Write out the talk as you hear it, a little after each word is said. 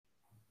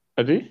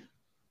Ati?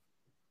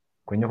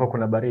 Kwenye huko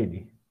kuna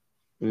baridi.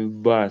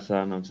 Vibaya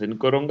sana mse.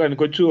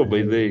 Niko chuo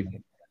by the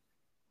way.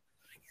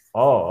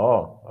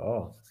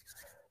 Oh.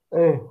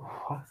 Eh,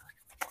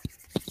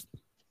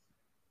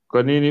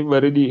 Kwa nini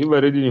hii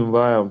baridi ni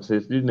mbaya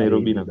mse? Sijui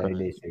Nairobi baridi inakaa.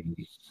 baridi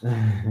isaidi.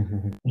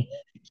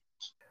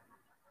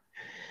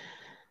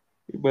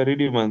 Hii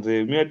baridi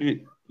manze. Mimi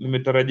hadi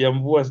nimetarajia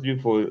mvua sijui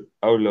for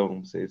how long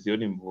mse.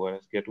 Sioni mvua,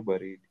 nasikia tu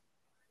baridi.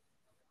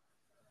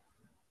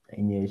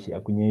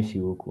 Hakunyeshi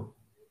huku.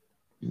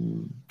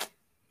 Mm.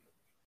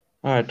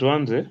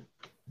 Tuanze.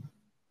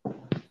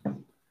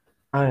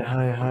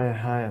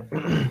 Haya.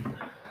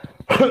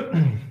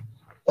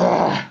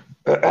 Ah.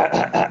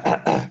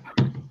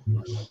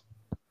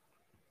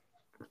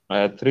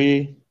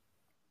 3,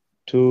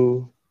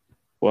 2,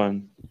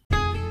 1.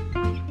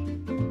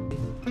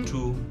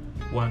 2,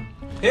 1.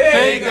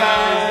 Hey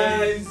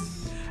guys!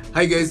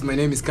 Hi guys, my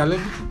name is Caleb.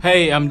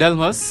 Hey, I'm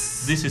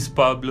Delmas. This is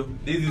Pablo.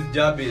 This is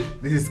Jabir.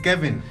 This is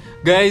Kevin.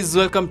 Guys,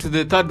 welcome to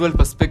the Third World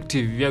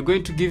Perspective. We are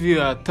going to give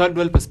you a third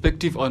world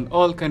perspective on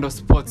all kind of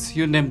sports.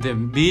 You name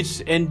them.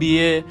 Beach,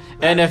 NBA,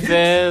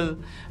 NFL,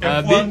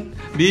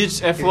 F1.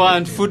 beach,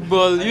 F1,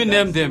 football, you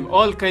name them.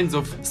 All kinds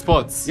of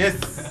sports. Yes.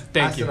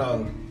 Thank you.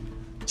 Arsenal.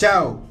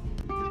 Ciao.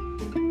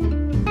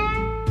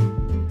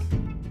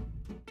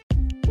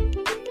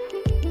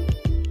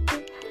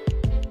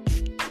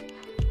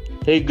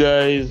 Hey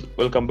guys,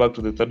 welcome back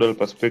to the Third World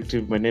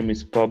Perspective. My name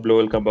is Pablo.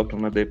 Welcome back to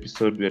another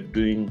episode. We are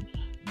doing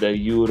the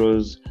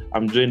Euros.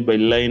 I'm joined by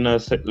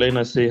Linus.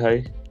 Linus, say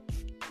hi.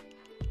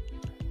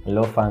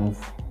 Hello fans.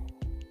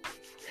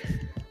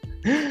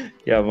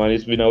 Yeah, man,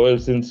 it's been a while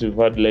since we've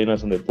had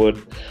Linus on the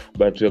pod,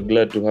 but we're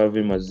glad to have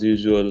him as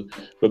usual.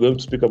 We're going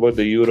to speak about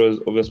the Euros.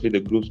 Obviously, the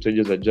group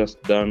stages are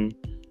just done,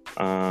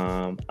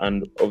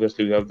 and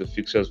obviously we have the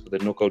fixtures for the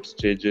knockout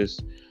stages.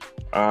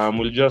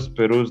 We'll just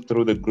peruse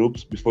through the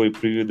groups before we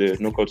preview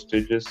the knockout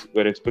stages.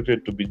 We're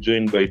expected to be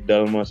joined by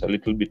Dalmas a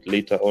little bit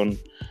later on,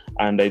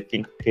 and I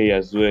think Kay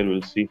as well.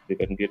 We'll see if they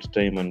can get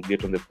time and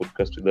get on the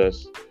podcast with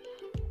us.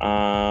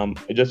 I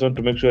just want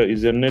to make sure,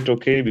 is your net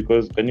okay?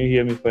 Because can you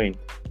hear me fine?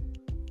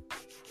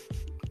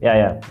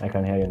 Yeah, I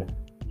can hear you.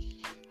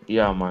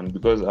 Yeah, man,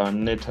 because our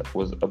net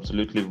was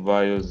absolutely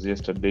vious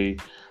yesterday.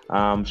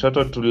 Shout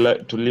out to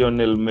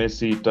Lionel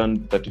Messi. He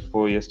turned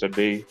 34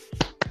 yesterday.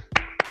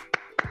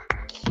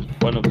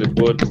 One of the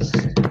goats.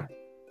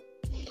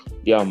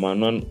 Yeah,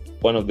 man,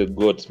 one of the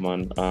goats,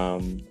 man.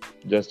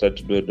 Just had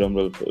to do a drum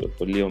roll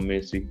for Leo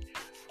Messi.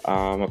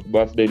 Happy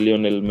birthday,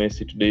 Lionel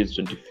Messi. Today is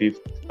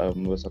 25th.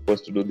 We were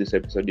supposed to do this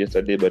episode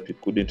yesterday, but we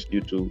couldn't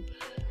due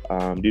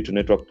to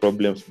network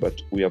problems.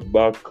 But we are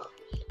back.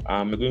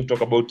 We're going to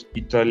talk about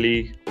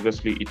Italy.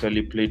 Obviously,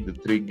 Italy played the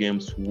 3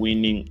 games,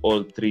 winning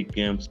all 3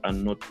 games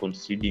and not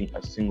conceding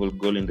a single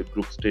goal in the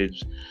group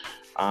stage.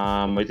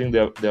 I think they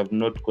have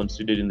not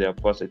conceded in their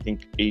past,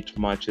 8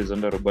 matches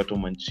under Roberto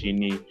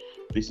Mancini.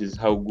 This is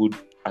how good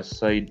a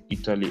side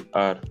Italy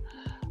are.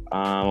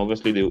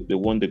 Obviously, they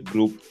won the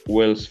group,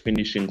 Wales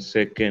finishing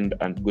second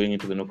and going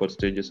into the knockout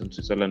stages, and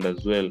Switzerland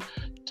as well.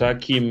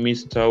 Turkey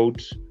missed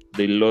out.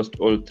 They lost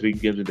all 3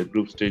 games in the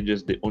group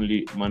stages. They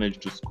only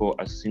managed to score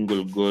a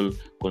single goal,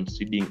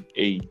 conceding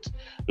 8.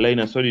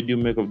 Linus, what did you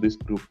make of this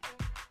group?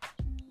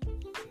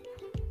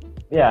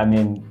 Yeah, I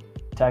mean,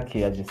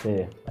 Turkey, as you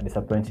say, a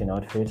disappointing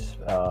outfit.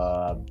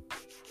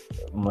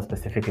 More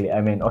specifically, I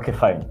mean, okay,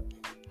 fine.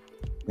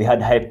 We had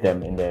hyped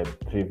them in the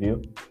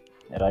preview,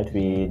 right?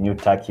 We knew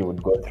Turkey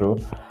would go through.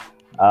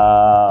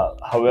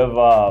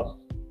 However,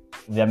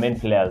 their main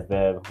players,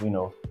 their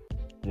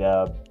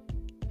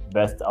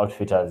best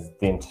outfitters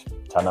didn't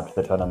turn up to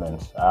the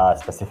tournament.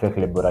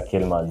 Specifically, Burak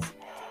Yilmaz.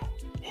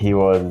 He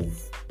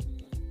was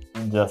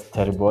just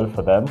terrible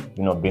for them.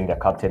 Being the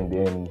captain,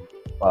 being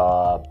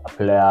a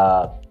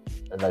player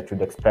that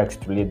you'd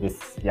expect to lead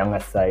this younger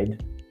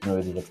side,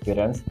 with his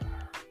experience.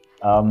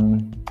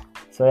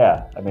 So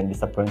yeah, I mean,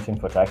 disappointing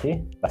for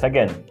Turkey. But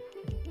again,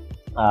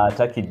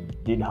 Turkey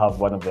did have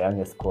one of the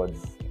youngest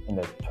squads in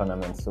the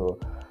tournament, so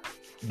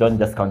don't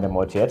just count them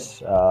out yet.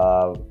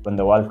 When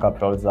the World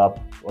Cup rolls up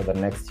or the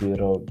next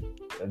Euro,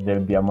 they'll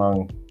be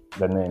among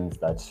the names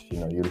that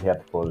you'll hear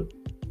people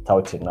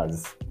touting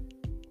as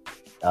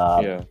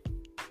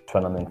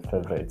tournament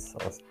favorites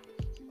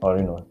or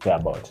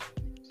thereabout.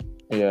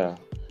 Yeah.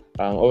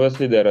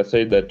 Obviously, they're a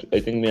side that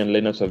I think me and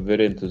Linus are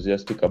very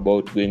enthusiastic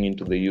about going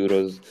into the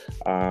Euros.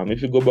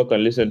 If you go back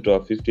and listen to our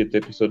 50th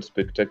episode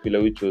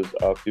Spectacular, which was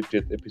our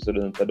 50th episode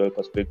on the Third World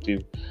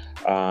Perspective,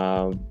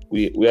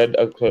 we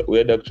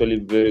had actually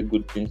very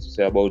good things to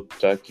say about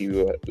Turkey.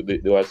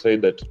 They were a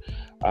side that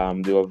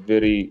they were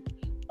very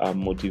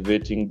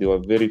motivating. They were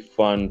very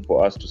fun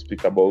for us to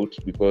speak about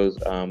because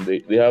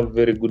they have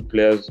very good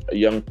players,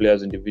 young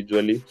players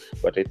individually,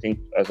 but I think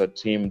as a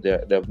team they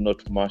have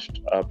not mashed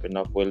up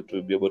enough well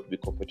to be able to be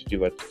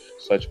competitive at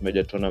such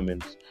major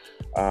tournaments.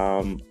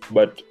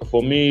 But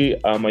for me,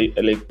 I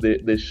like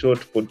the short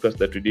podcast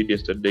that we did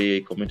yesterday.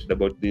 I commented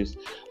about this.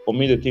 For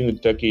me, the thing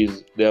with Turkey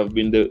is they have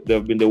been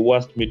the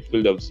worst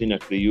midfield I've seen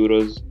at the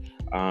Euros.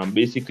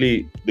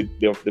 Basically,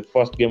 the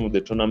first game of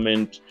the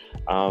tournament,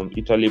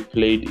 Italy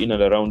played in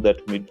and around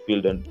that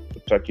midfield, and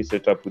Turkey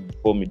set up with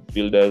 4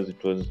 midfielders.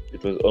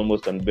 It was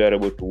almost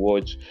unbearable to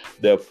watch.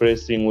 Their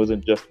pressing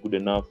wasn't just good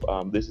enough.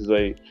 This is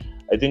why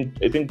I think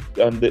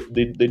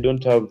they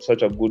don't have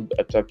such a good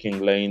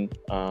attacking line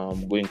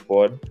going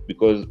forward,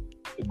 because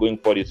going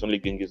forward it's only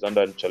Genghis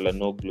Under and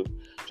Çalhanoğlu.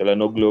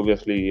 Çalhanoğlu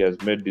obviously has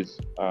made this.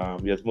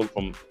 He has moved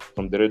from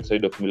the red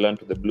side of Milan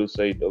to the blue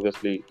side,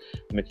 obviously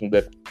making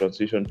that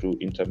transition to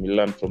Inter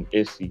Milan from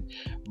AC.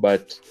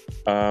 But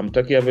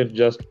Turkey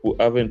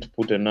haven't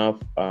put enough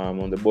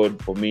on the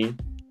board for me.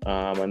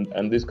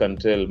 And this can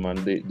tell,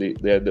 man.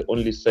 They are the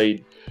only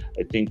side,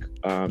 I think,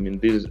 in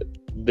this,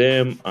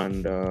 them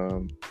and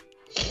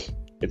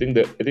I think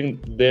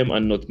them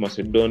and North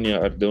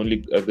Macedonia are the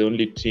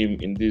only team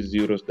in these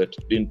Euros that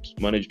didn't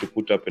manage to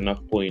put up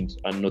enough points.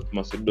 And North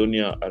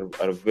Macedonia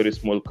are a very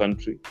small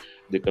country.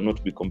 They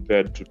cannot be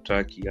compared to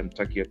Turkey, and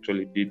Turkey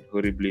actually did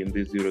horribly in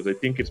these Euros. I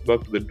think it's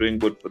back to the drawing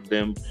board for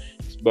them.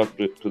 It's back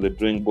to the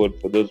drawing board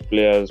for those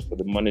players, for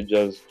the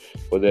managers,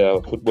 for their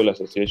football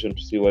association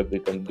to see what they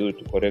can do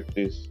to correct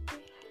this.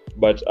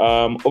 But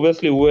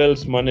obviously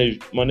Wales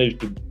managed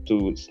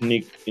to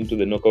sneak into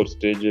the knockout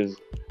stages.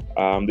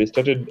 They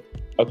started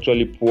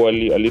actually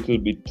poorly, a little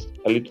bit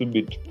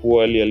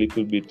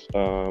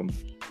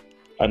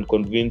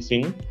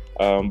unconvincing.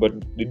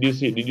 But did you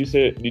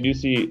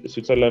see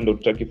Switzerland or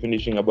Turkey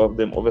finishing above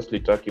them? Obviously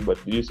Turkey, but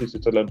did you see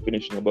Switzerland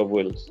finishing above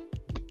Wales?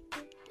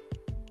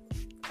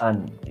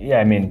 And yeah,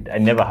 I mean, I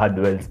never had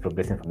Wales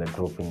progressing from the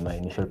group in my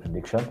initial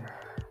prediction.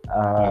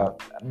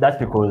 That's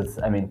because,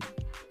 I mean,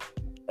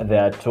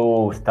 there are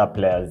 2 star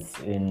players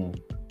in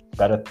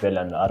Gareth Bale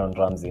and Aaron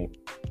Ramsey.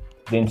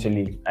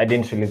 I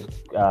didn't really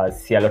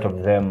see a lot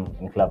of them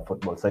in club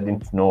football, so I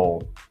didn't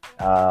know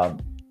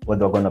what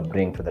they were going to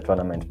bring to the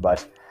tournament.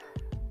 But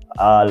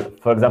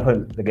for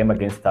example, the game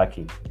against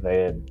Turkey,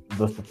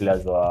 those 2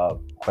 players were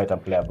quite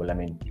unplayable. I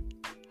mean,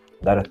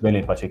 Gareth Bale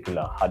in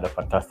particular had a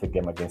fantastic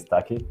game against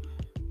Turkey,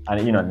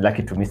 and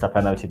lucky to miss a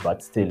penalty,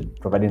 but still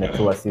providing the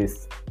 2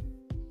 assists.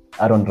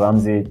 Aaron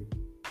Ramsey,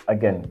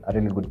 again, a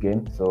really good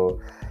game. So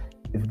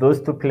if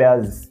those 2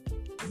 players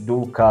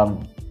do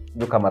come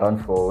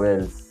around for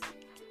Wales,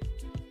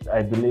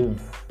 I believe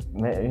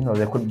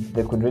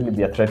they could really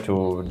be a threat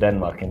to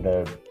Denmark in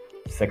the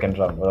second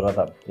round, or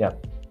rather, yeah.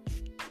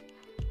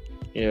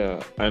 Yeah,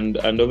 and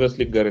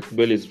obviously Gareth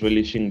Bale is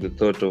relishing the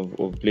thought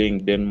of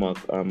playing Denmark.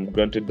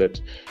 Granted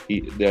that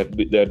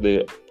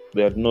they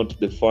are not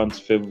the fans'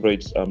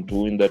 favorites to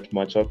win that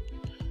matchup.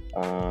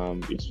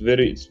 It's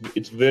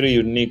very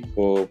unique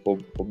for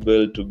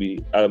Bale to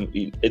be. I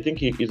think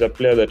he is a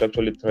player that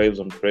actually thrives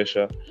on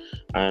pressure,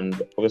 and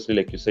obviously,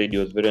 like you said, he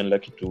was very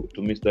unlucky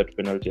to miss that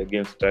penalty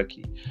against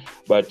Turkey.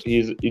 But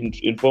he's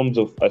in forms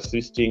of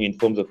assisting, in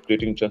forms of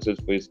creating chances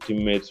for his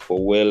teammates. For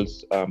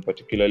Wales,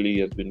 particularly, he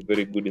has been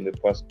very good in the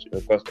past I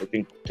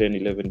think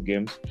 10-11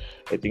 games.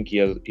 I think he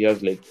has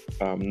like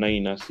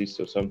 9 assists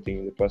or something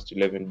in the past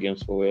 11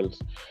 games for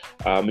Wales.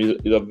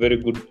 He's a very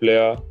good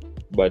player.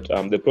 But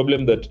the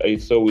problem that I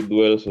saw with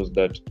Wales was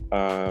that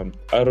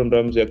Aaron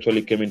Ramsey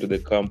actually came into the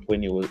camp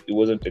when he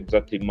wasn't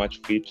exactly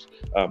much fit,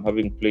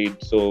 having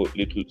played so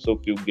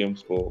few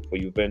games for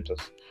Juventus.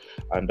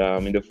 And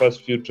in the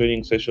first few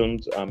training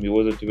sessions, he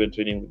wasn't even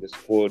training with the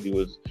squad. He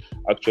was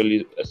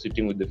actually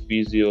sitting with the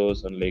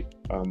physios and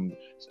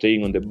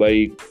staying on the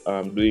bike,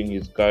 doing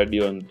his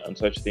cardio and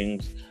such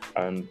things,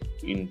 and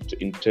in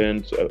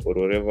tents or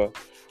whatever.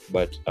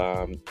 But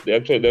they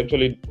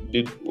actually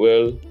did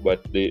well,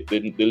 but they'll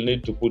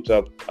need to put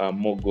up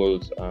more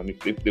goals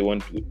if they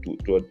want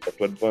to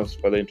advance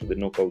further into the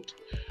knockout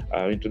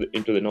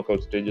into the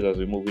knockout stages as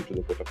we move into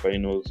the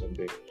quarterfinals and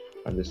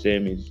the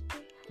semis,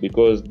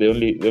 because they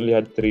only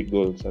had 3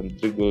 goals, and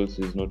 3 goals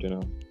is not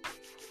enough.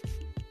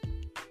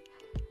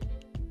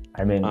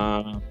 I mean,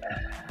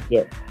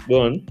 yeah,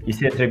 go on. You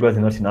said 3 goals is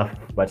not enough,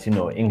 but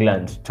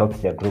England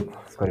topped their group,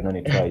 scoring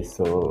only twice.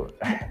 So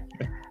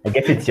I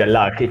guess it's your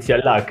luck.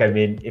 I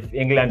mean, if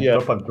England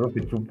top a group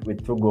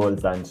with 2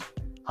 goals and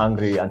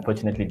Hungary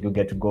unfortunately do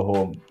get to go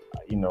home,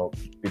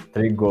 with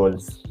 3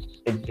 goals,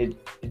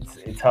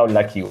 it's how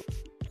lucky you.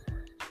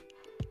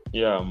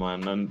 Yeah,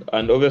 man,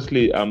 and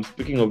obviously,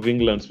 speaking of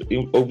England,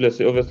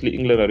 obviously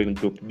England are in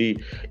Group D.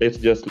 Let's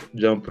just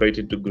jump right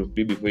into Group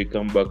B before we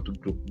come back to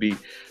Group B.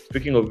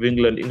 Speaking of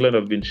England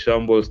have been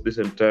shambles this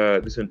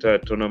entire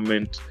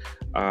tournament.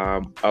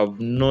 I've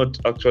not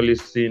actually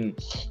seen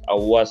a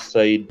worse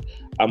side.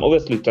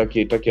 Obviously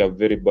Turkey are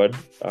very bad.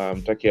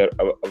 Turkey have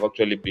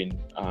actually been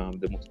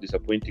the most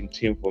disappointing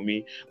team for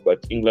me,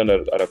 but England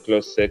are a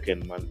close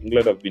second, man.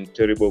 England have been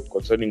terrible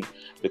concerning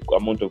the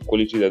amount of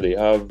quality that they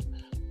have.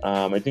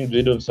 I think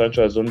Jadon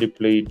Sancho has only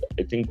played,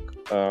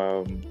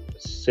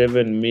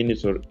 7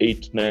 minutes or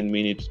 8-9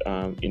 minutes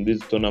in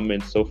this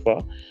tournament so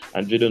far,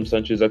 and Jadon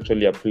Sancho is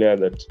actually a player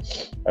that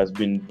has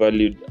been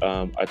valued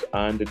at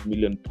 £100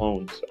 million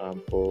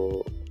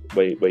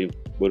by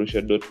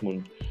Borussia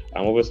Dortmund.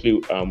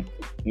 Obviously,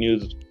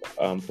 news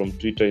from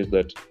Twitter is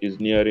that he's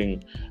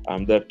nearing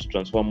that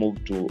transfer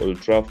move to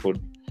Old Trafford.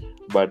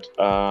 but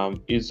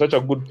he's such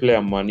a good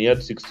player, man. He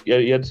had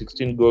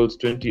 16 goals,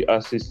 20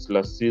 assists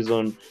last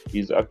season.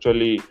 He's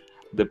actually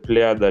the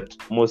player that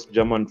most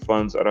German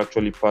fans are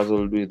actually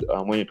puzzled with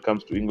when it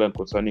comes to England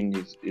concerning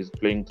his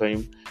playing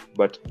time.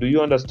 But do you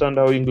understand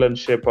how England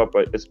shape up,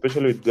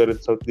 especially with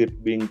Gareth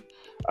Southgate being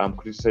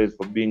criticized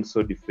for being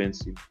so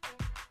defensive?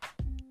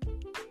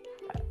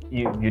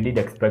 You did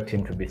expect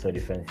him to be so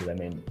defensive. I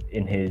mean,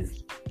 in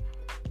his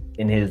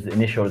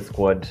initial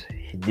squad,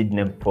 he did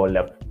name four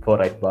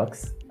right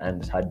backs,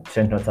 and had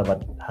Trent not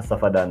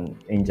suffered an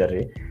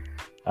injury,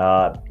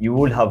 you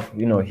would have,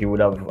 he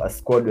would have a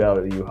squad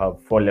where you have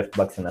 4 left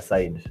backs on a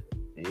side.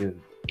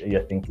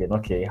 You're thinking,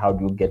 okay, how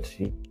do you get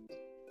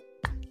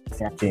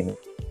team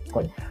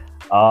squad?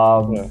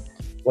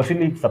 What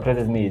really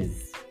surprises me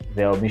is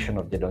the omission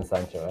of Jadon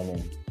Sancho. I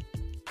mean,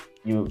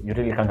 you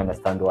really can't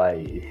understand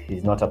why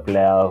he's not a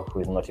player who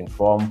is not in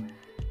form.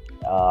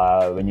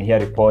 When you hear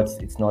reports,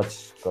 it's not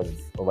because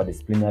of a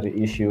disciplinary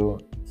issue.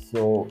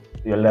 So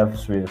you're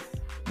left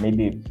with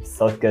maybe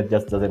Southgate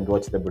just doesn't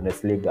watch the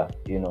Bundesliga,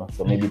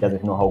 so maybe he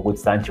doesn't know how good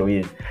Sancho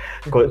is.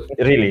 Because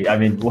really, I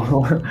mean,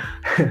 what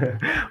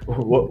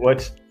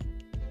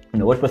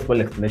possible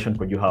explanation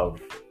could you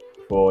have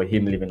for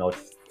him leaving out,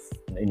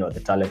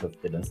 the talent of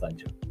Jadon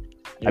Sancho?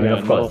 I mean,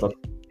 of course.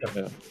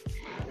 Yeah.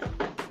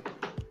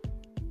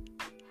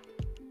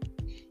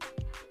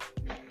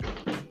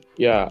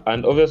 Yeah,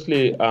 and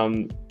obviously,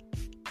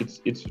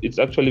 it's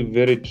actually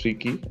very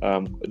tricky.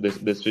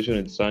 The situation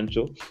with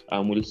Sancho.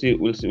 We'll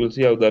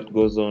see how that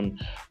goes on.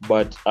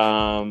 But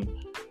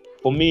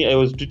for me, I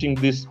was tweeting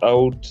this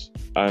out,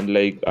 and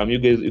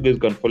you guys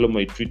can follow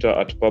my Twitter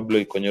at Pablo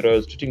Ikonyero. I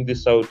was tweeting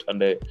this out,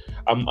 and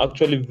I'm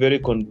actually very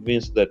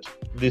convinced that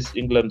this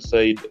England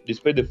side,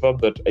 despite the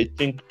fact that I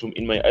think,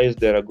 in my eyes,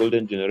 they're a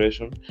golden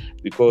generation,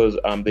 because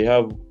they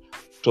have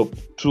top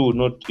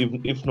 2,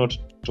 if not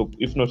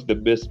the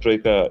best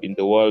striker in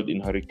the world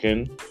in Harry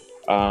Kane.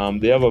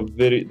 They have a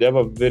very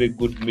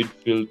good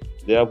midfield.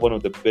 They have one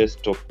of the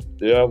best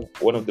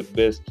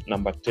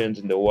number 10s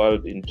in the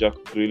world in Jack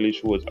Grealish,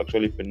 who was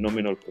actually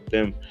phenomenal for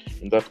them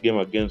in that game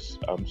against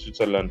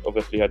Switzerland.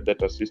 Obviously had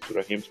that assist to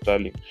Raheem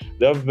Sterling.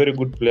 They have very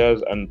good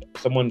players, and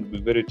someone would be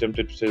very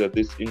tempted to say that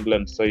this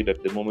England side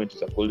at the moment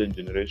is a golden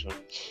generation.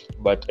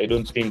 But I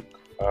don't think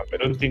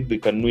they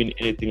can win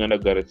anything under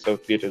Gareth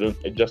Southgate.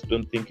 I just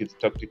don't think it's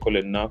tactical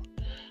enough.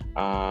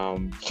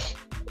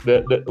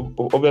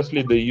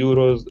 Obviously the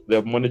Euros, they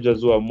have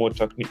managers who are more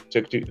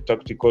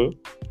tactical.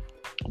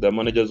 The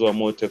managers who are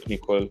more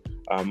technical.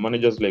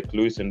 Managers like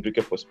Luis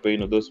Enrique for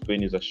Spain, although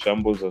Spain is a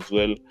shambles as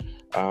well.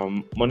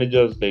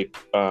 Managers like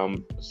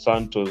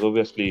Santos,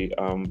 obviously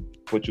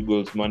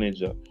Portugal's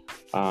manager,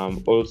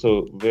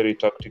 also very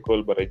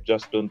tactical. But I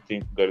just don't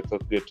think Gareth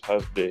Southgate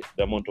has the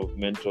amount of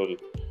mental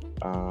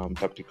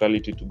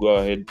tacticality to go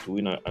ahead to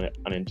win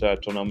an entire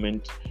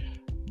tournament.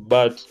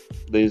 But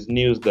there is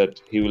news that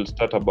he will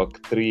start a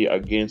back 3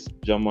 against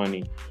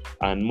Germany,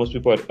 and most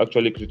people are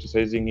actually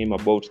criticizing him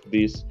about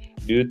this.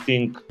 Do you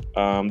think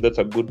that's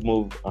a good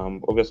move?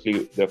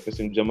 Obviously, they're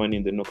facing Germany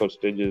in the knockout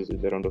stages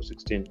in the round of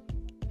 16.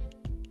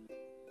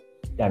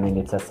 I mean,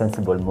 it's a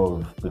sensible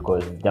move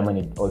because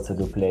Germany also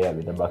do play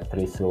with the back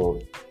 3,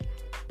 so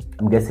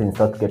I'm guessing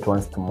Southgate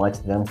wants to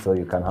match them, so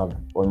you can have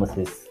almost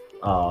this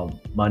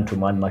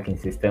man-to-man marking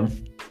system.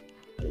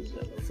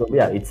 So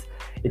yeah, it's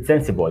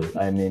sensible.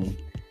 I mean,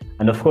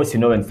 and of course,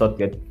 when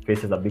Southgate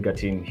faces a bigger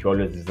team, he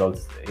always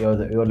reverts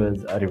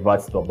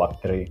to a back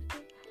 3.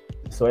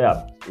 So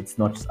yeah, it's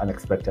not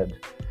unexpected.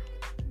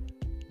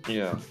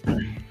 Yeah.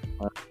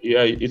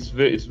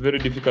 It's very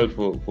difficult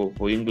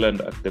for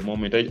England at the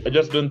moment. I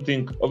just don't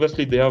think.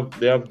 Obviously, they have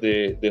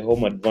the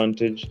home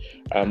advantage,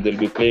 and they'll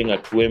be playing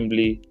at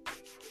Wembley,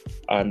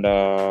 and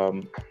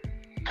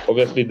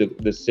obviously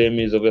the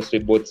semis. Obviously,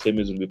 both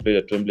semis will be played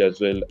at Wembley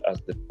as well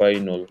as the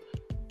final.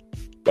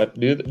 But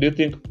do you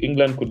think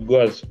England could go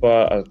as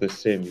far as the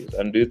semis?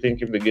 And do you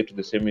think if they get to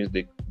the semis,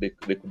 they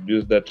could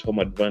use that home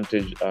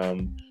advantage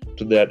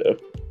to their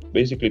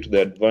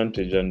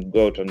advantage and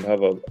go out and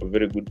have a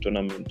very good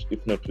tournament,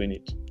 if not win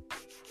it?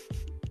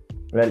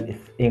 Well,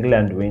 if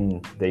England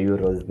win the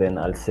Euros, then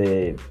I'll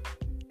say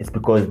it's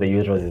because the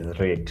Euros is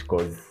rigged.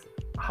 Because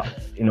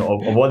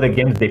of all the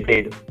games they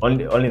played,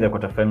 only the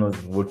quarterfinals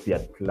would be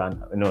at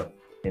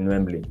in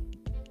Wembley.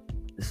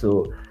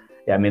 So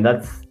yeah, I mean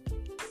that's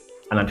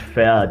an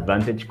unfair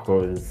advantage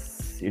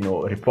because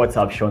reports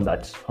have shown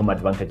that home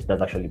advantage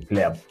does actually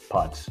play a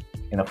part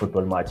in a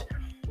football match.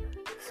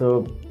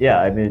 So yeah,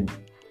 I mean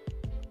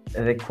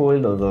they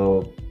could,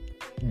 although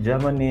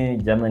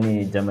Germany are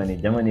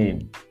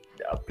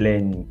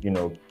playing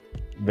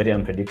very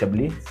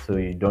unpredictably, so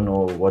you don't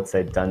know what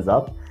side turns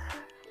up.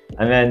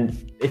 And then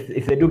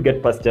if they do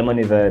get past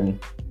Germany, then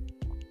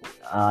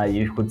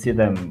you could see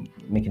them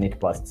making it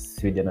past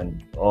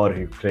Sweden or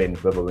Ukraine,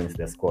 whoever wins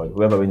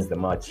the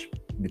match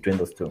between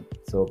those two.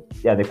 So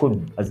yeah, they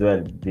could as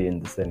well be in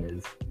the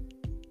semis.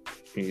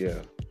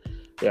 Yeah,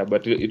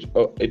 but it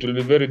will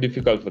be very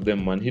difficult for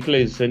them, man. Hitler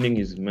is sending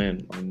his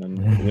men, and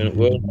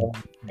well,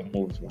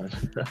 moves, man.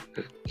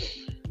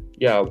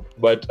 Yeah,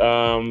 but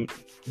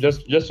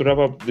just to wrap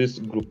up this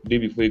Group D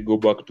before we go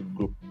back to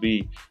Group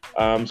B,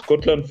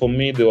 Scotland for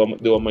me they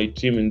were my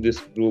team in this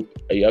group.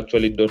 I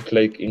actually don't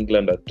like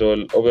England at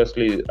all.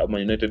 Obviously,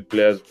 Man United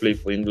players play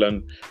for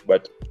England,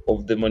 but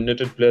of the Man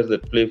United players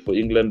that play for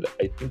England,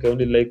 I think I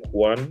only like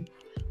one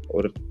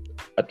or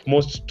at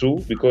most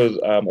two, because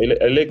I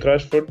like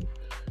Rashford,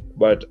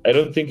 but I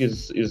don't think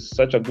he's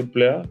such a good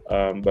player.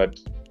 But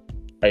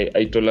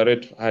I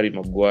tolerate Harry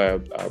Maguire,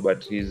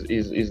 but he's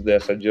there.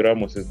 Sergio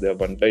Ramos is there.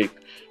 Van Dijk,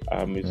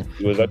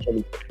 he was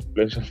actually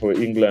influential for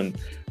England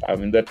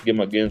in that game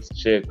against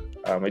Czech.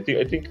 I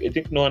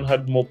think no one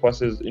had more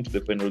passes into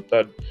the final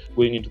third,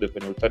 going into the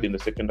final third in the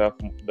second half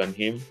than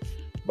him.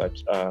 But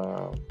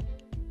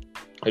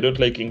I don't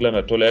like England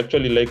at all. I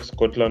actually like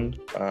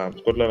Scotland.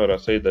 Scotland are a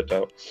side that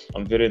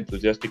I'm very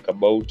enthusiastic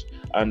about,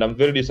 and I'm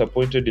very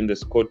disappointed in the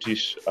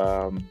Scottish.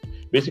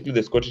 Basically,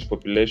 the Scottish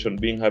population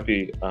being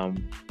happy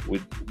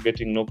with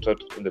getting knocked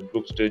out in the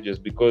group stages,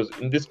 because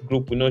in this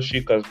group we know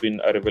Schick has been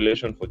a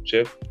revelation for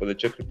the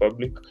Czech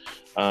Republic.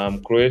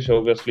 Croatia,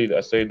 obviously,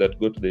 a side that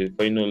got to the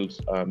finals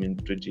in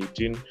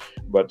 2018,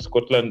 but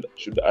Scotland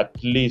should at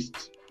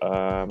least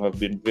have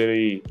been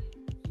very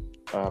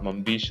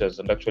ambitious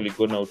and actually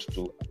gone out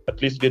to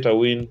at least get a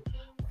win,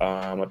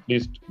 at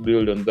least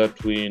build on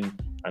that win,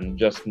 and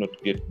just not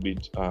get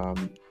beat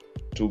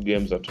 2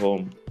 games at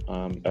home.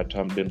 At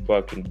Hampden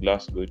Park in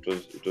Glasgow, it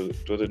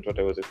wasn't what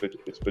I was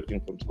expecting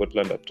from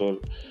Scotland at all.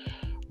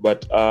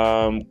 But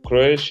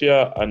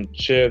Croatia and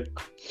Czech,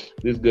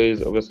 these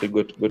guys obviously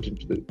got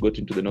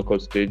into the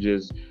knockout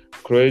stages.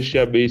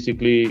 Croatia,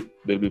 basically,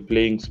 they'll be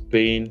playing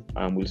Spain,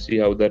 and we'll see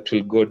how that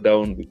will go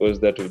down, because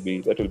that will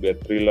be a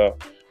thriller.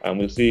 And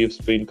we'll see if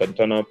Spain can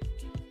turn up.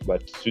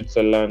 But the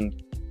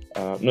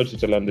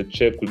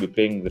Czech will be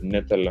playing the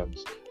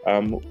Netherlands.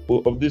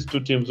 Of these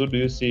two teams, who do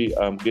you see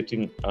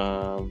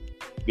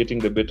getting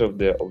the better of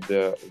their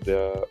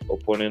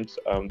opponents?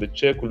 The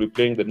Czech will be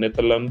playing the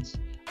Netherlands,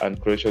 and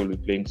Croatia will be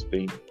playing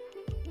Spain.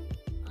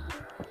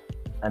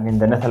 I mean,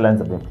 the Netherlands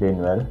have been playing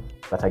well,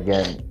 but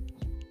again,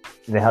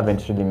 they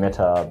haven't really met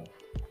a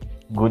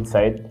good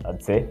side,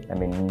 I'd say. I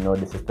mean, no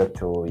disrespect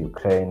to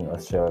Ukraine,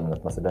 Austria, and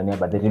North Macedonia,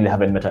 but they really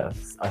haven't met a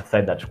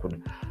side that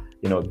could,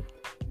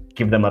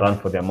 keep them around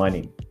for their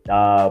money.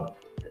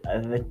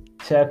 The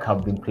Czech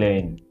have been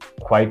playing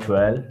quite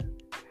well.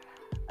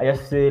 I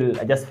just feel,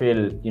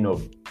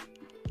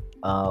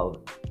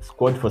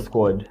 squad for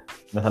squad,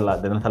 the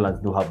Netherlands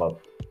do have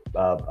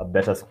a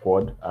better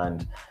squad,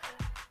 and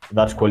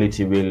that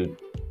quality will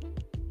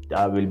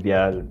be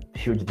a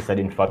huge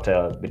deciding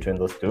factor between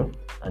those two.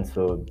 And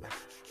so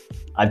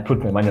I'd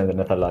put my money on the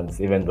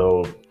Netherlands, even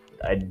though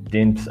I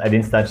didn't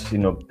start,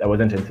 I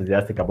wasn't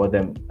enthusiastic about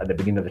them at the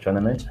beginning of the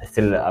tournament.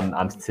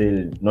 I'm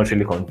still not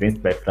really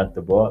convinced by Frank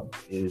de Boer,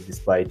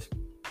 despite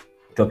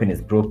topping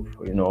his group,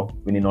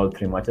 winning all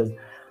 3 matches.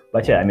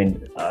 But yeah, I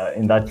mean,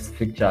 in that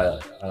fixture,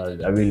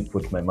 I will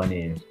put my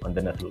money on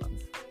the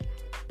Netherlands.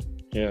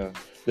 Yeah,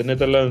 the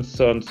Netherlands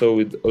sound so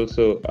with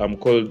also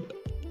called.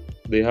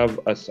 They have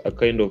a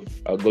kind of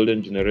a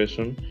golden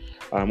generation.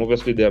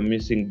 Obviously, they are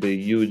missing the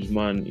huge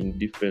man in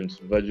defense,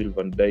 Virgil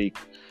van Dijk,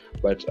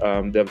 but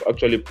they have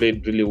actually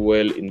played really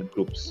well in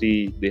Group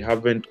C. They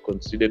haven't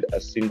conceded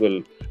a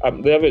single.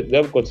 They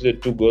have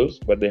conceded 2 goals,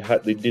 but they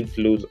didn't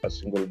lose a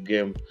single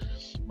game.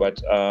 But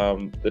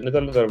the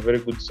Netherlands are a very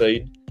good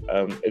side.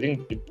 I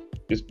think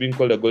it's being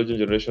called a golden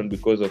generation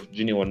because of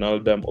Gini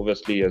Wijnaldum.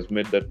 Obviously, he has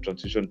made that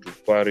transition to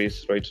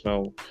Paris right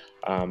now,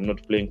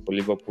 not playing for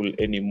Liverpool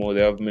anymore.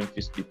 They have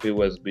Memphis Depay,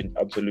 who has been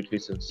absolutely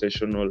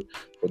sensational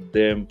for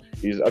them.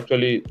 He's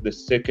actually the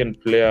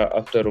second player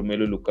after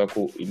Romelu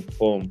Lukaku in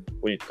form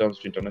when it comes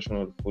to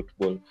international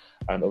football.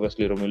 And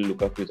obviously, Romelu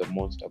Lukaku is a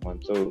monster,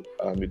 man. So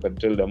you can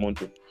tell the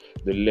amount of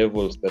the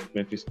levels that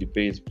Memphis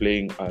Depay is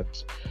playing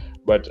at.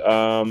 But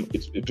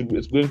it's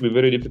going to be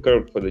very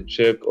difficult for the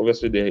Czech.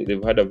 Obviously,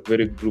 they've had a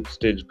very group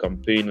stage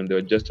campaign, and they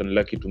were just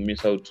unlucky to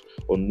miss out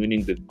on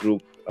winning the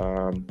group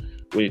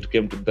when it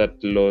came to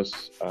that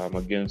loss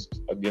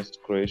against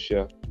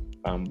Croatia,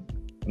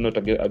 not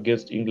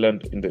against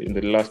England in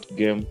the last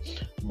game.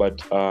 But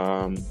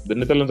the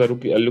Netherlands are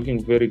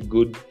looking very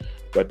good.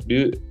 But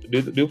do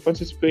you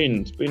fancy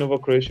Spain over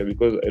Croatia?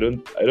 Because I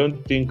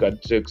don't think I'd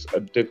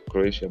take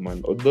Croatia,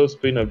 man. Although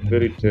Spain are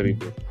very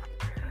terrible.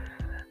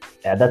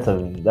 Yeah, that's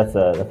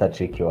a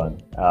tricky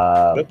one.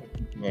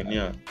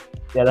 Yeah,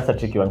 that's a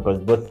tricky one because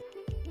both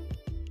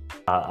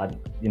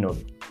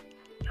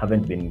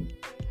haven't been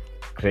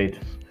great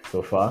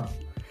so far.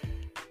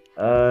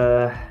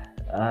 I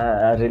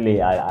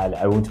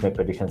won't make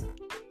predictions.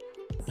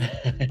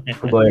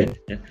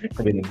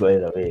 Really go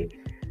either way.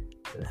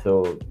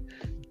 So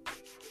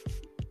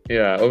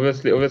yeah,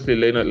 obviously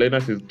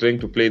Linus is trying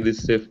to play this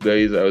safe,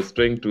 guys. I was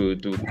trying to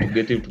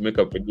get him to make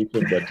a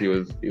prediction, but he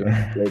was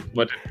like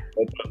smart.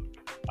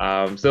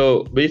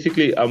 So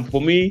basically,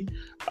 for me,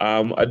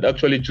 I'd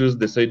actually choose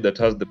the side that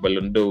has the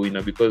Ballon d'Or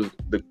winner, because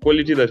the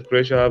quality that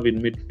Croatia have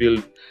in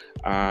midfield,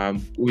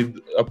 with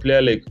a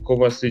player like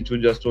Kovacic, who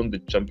just won the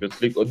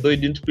Champions League, although he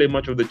didn't play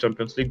much of the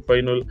Champions League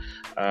final,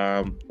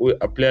 with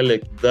a player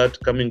like that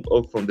coming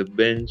off from the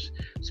bench,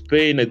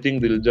 Spain, I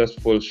think they'll just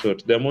fall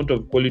short. The amount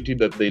of quality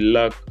that they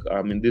lack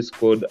in this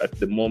squad at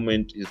the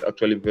moment is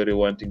actually very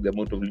wanting. The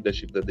amount of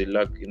leadership that they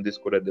lack in this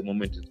squad at the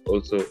moment is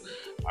also,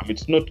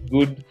 it's not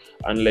good.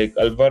 And like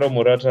Alvaro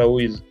Morata, who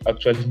is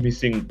actually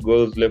missing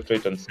goals left,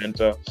 right, and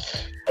center,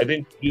 I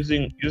think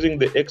using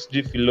the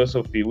XG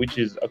philosophy, which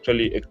is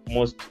actually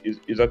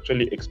is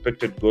actually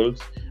expected goals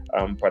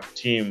per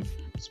team,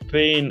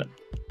 Spain,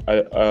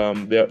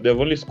 they've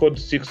only scored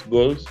 6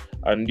 goals,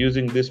 and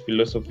using this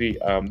philosophy,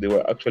 they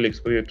were actually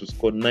expected to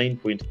score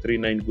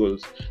 9.39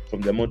 goals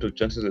from the amount of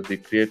chances that they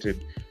created.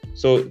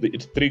 So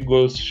it's 3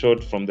 goals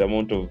short from the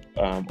amount of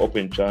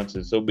open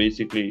chances. So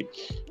basically,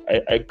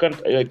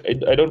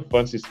 I don't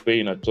fancy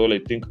Spain at all. I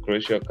think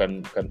Croatia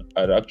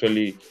are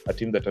actually a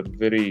team that are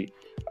very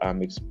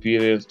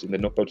experienced in the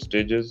knockout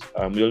stages.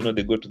 We all know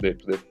they go to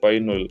the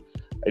final.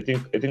 I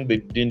think they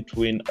didn't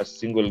win a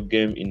single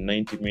game in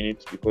 90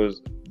 minutes,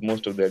 because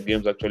most of their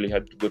games actually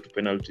had to go to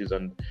penalties,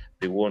 and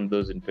they won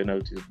those in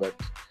penalties. But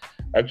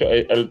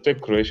actually, I'll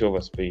take Croatia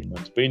over Spain.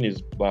 Man, Spain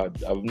is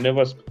bad. I've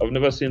never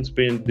seen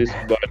Spain this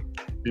bad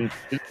since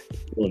this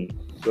one.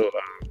 So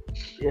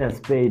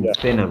Spain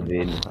have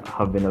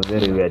been a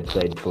very weird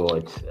side to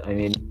watch. I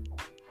mean,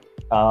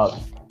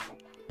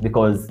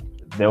 because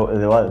they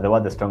were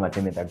the stronger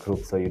team in that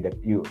group. So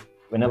you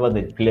whenever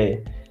they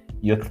play,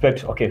 you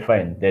expect, okay,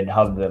 fine, they'd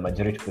have the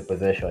majority of the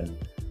possession,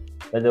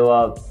 but they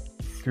were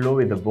slow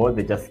with the ball.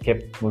 They just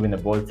kept moving the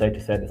ball side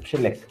to side,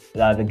 especially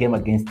like the game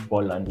against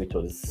Poland, which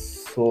was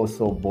so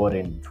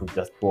boring to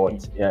just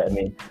watch. Yeah, I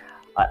mean,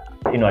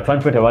 at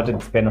one point I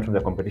wanted Spain out of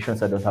the competition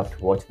so I don't have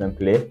to watch them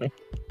play,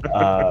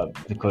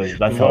 because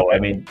that's how, I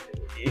mean,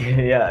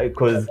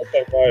 because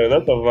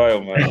that's a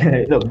vile,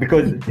 man. No,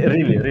 because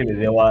really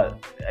they were,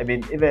 I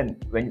mean, even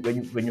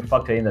when you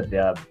factor in that they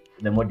are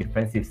the more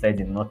defensive side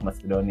in North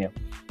Macedonia,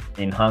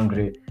 in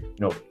Hungary,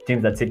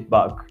 teams that sit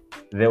back,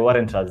 they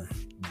weren't as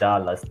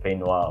dull as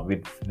Spain were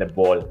with the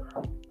ball.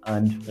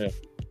 And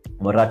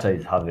Morata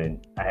is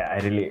having, I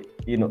really,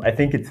 I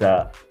think it's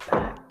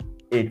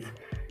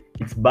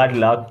bad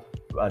luck,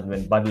 and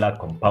when bad luck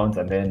compounds,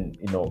 and then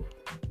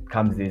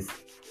comes this,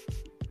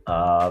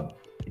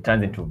 it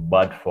turns into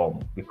bad form,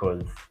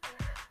 because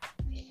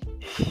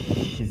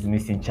he's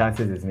missing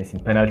chances, he's missing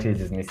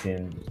penalties, he's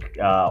missing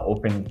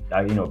open,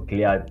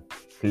 clear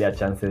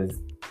chances,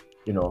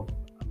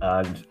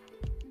 and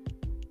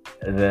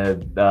the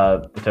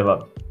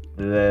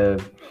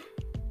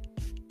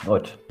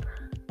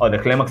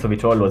climax of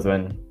it all was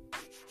when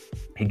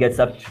he gets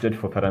substituted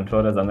for Ferran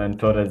Torres, and then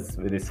Torres,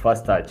 with his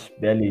first touch,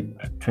 barely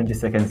 20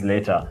 seconds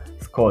later,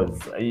 scores.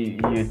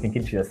 You're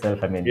thinking to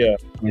yourself, I mean,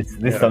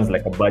 this sounds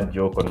like a bad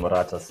joke on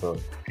Morata. So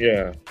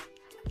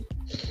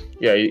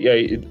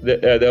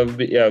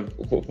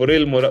for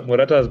real,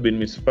 Morata has been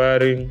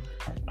misfiring.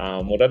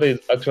 Morata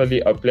is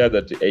actually a player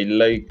that I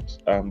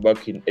liked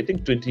back in, I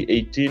think,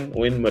 2018,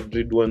 when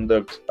Madrid won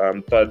that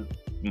third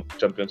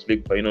Champions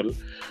League final,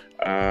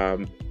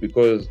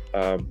 because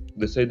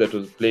the side that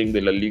was playing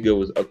the La Liga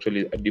was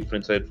actually a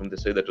different side from the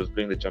side that was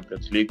playing the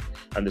Champions League,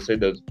 and the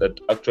side that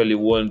actually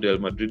won Real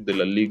Madrid the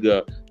La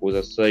Liga was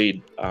a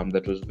side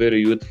that was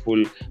very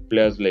youthful.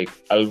 Players like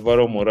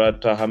Alvaro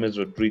Morata, James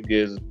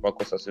Rodriguez,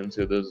 Marcos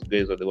Asensio, those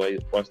guys are the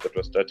ones that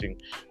were starting,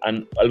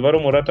 and Alvaro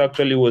Morata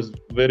actually was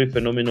very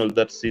phenomenal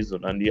that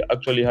season, and he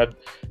actually had,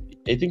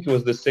 I think it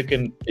was the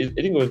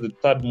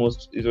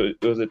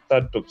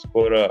third top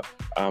scorer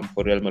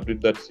for Real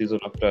Madrid that season,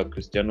 after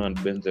Cristiano and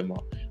Benzema.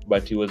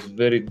 But he was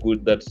very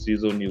good that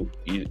season.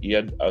 He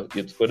had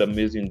scored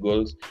amazing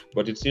goals,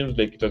 but it seems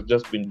like it has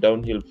just been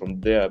downhill from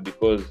there,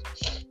 because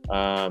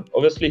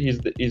obviously he's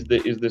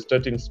the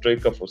starting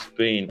striker for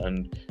Spain,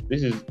 and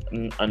this is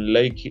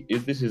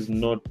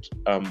not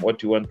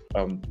what you want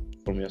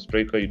from your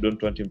striker. You don't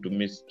want him to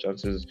miss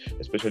chances,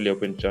 especially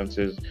open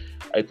chances.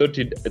 I thought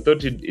he'd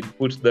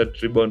put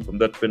that rebound from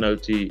that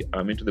penalty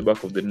into the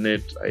back of the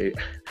net.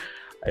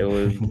 I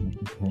was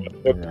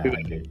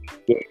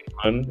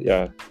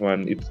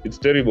man, it's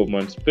terrible,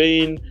 man.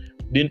 Spain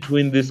didn't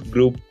win this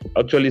group.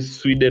 Actually,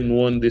 Sweden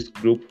won this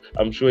group.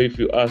 I'm sure if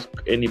you ask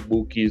any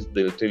bookies,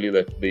 they'll tell you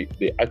that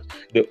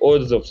the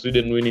odds of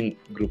Sweden winning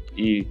Group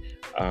E,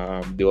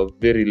 they were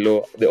very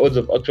low. The odds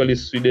of actually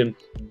Sweden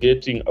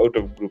getting out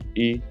of Group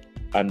E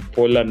and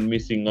Poland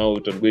missing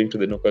out and going to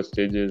the knockout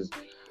stages,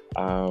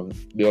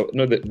 they were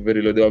not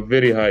very low. They were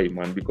very high,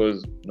 man,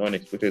 because no one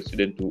expected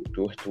Sweden to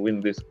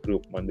win this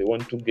group, man. They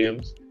won 2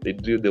 games. They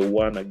drew the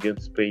one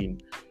against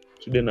Spain.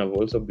 Sweden have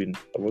also been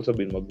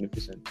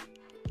magnificent.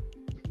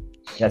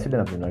 Yeah, Sweden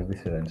have been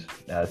magnificent,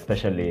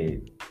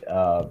 especially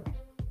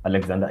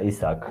Alexander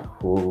Isak,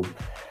 who,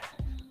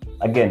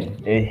 again,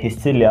 he's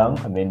still young.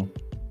 I mean,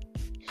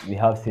 we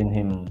have seen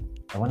him,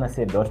 I want to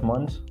say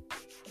Dortmund.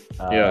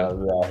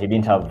 He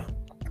didn't have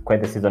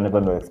quite the season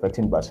everyone was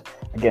expecting, but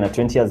again, at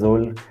 20 years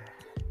old,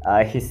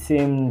 He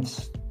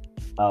seemed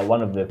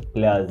one of the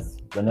players.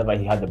 Whenever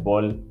he had the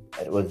ball,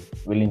 it was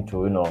willing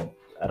to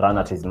run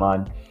at his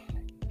man,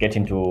 get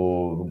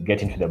into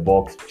the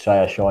box, try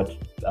a shot,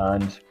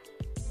 and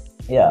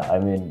yeah, I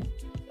mean,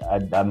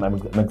 I'm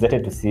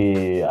excited to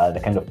see the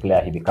kind of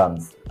player he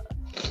becomes.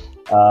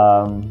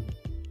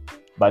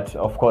 But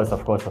of course,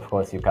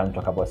 you can't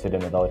talk about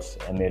Sweden without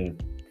Emil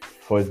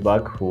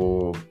Forsberg,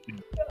 who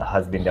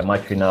has been the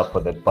match winner for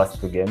the past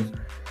 2 games.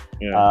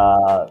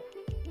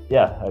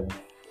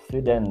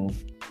 Sweden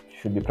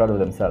should be proud of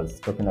themselves,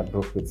 topping a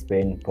group with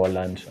Spain,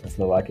 Poland, and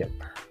Slovakia.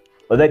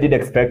 Although I did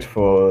expect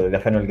for the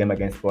final game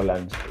against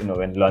Poland,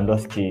 when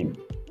Lewandowski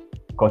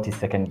got his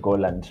second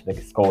goal and the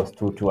score was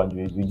 2-2,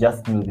 and we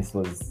just knew this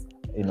was,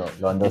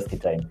 Lewandowski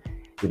time.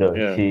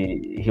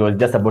 He was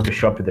just about to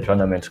show up to the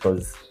tournament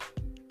because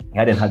he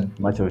hadn't had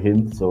much of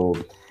him. So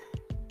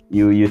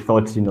you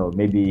thought,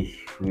 maybe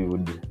he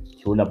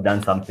would have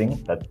done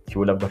something, that he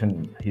would have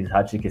gotten his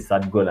hat-trick, his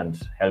third goal,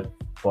 and helped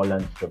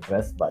Poland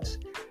progress, but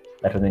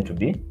that wasn't to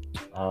be.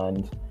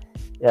 And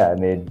yeah, I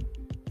mean,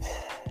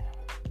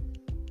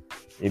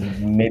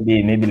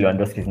 maybe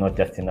Lewandowski is not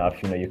just enough.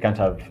 You can't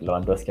have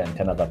Lewandowski and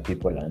 10 other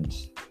people and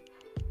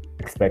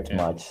expect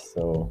much.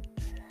 So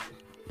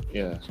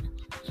yeah.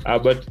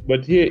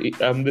 But here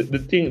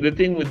the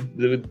thing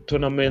with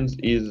tournaments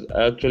is,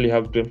 I actually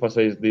have to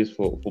emphasize this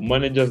for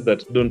managers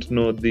that don't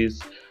know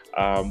this.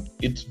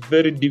 It's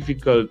very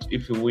difficult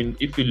if you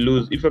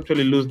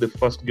actually lose the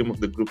first game of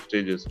the group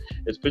stages,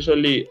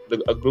 especially the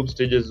group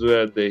stages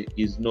where there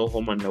is no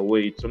home and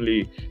away. It's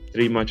only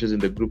 3 matches in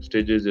the group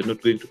stages. You're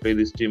not going to play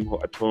this team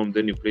at home,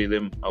 then you play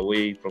them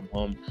away from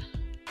home.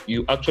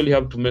 You actually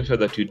have to make sure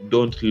that you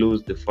don't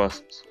lose the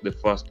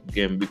first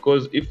game,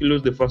 because if you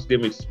lose the first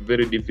game, it's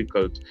very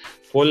difficult.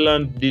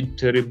 Poland did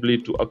terribly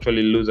to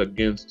actually lose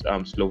against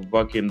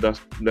Slovakia in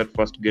that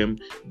first game.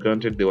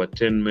 Granted, they were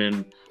 10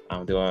 men.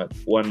 They were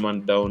 1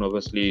 man down,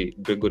 obviously,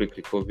 Gregory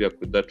Krikoviak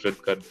with that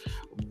red card.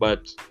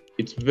 But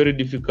it's very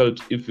difficult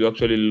if you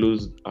actually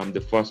lose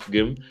the first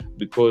game,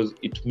 because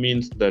it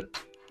means that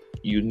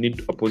you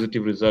need a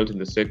positive result in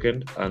the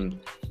second.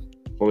 And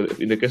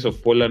in the case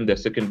of Poland, their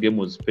second game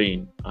was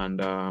Spain, and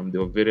they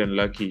were very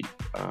unlucky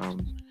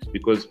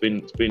because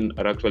Spain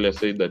are actually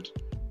said that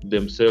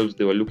themselves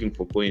they were looking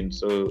for points,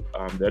 so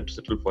they had to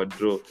settle for a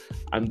draw.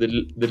 And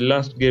the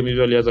last game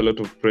usually has a lot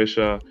of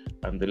pressure,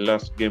 and the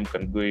last game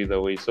can go either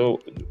way. So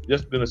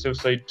just on the safe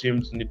side,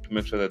 teams need to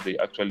make sure that they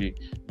actually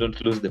don't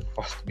lose the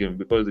first game,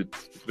 because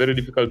it's very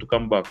difficult to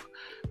come back.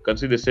 You can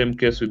see the same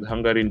case with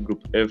Hungary in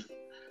Group F.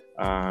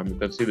 You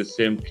can see the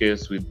same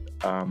case with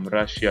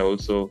Russia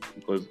also,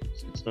 because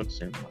it's not the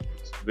same.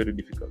 It's very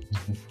difficult.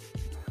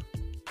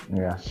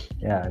 Yeah.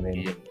 I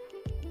mean,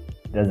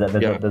 there's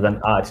an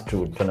art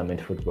to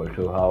tournament football,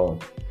 to how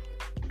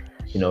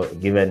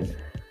given,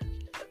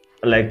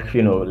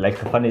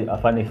 a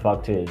funny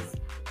fact is,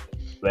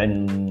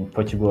 when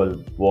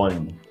Portugal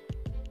won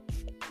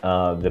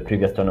the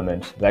previous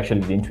tournament, they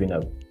actually didn't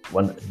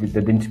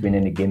they didn't win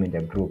any game in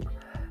their group.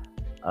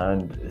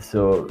 And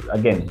so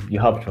again, you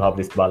have to have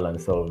this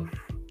balance of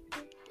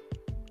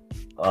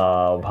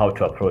how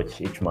to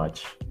approach each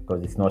match,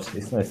 because it's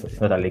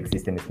not a league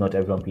system. It's not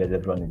everyone plays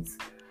everyone. It's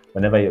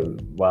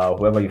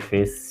whoever you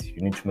face,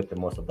 you need to make the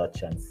most of that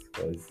chance,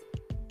 because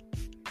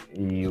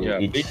you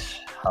each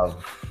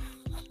have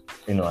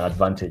an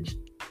advantage.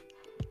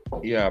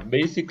 Yeah,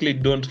 basically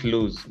don't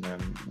lose, man.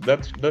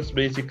 That's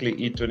basically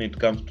it when it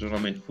comes to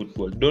tournament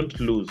football. Don't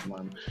lose,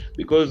 man,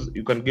 because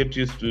you can get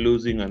used to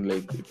losing, and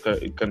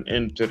it can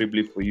end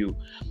terribly for you.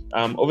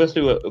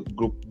 Obviously,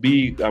 Group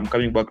B.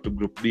 Coming back to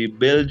Group B,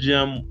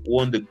 Belgium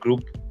won the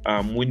group,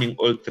 winning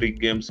all 3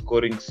 games,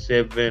 scoring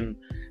 7,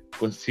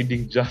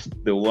 conceding just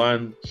the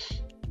one.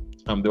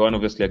 The one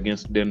obviously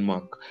against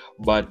Denmark,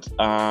 but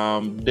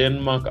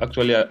Denmark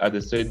actually are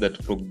the side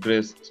that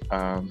progressed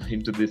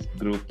into this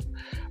group.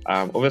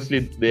 Obviously,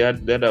 they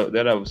had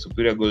a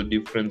superior goal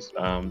difference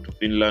to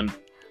Finland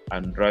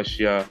and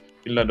Russia.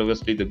 Finland,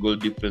 obviously, the goal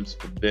difference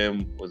for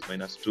them was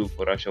 -2,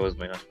 for Russia was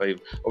 -5.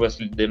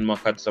 Obviously, Denmark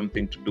had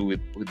something to do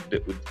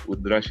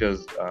with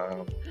Russia's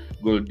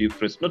goal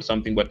difference. Not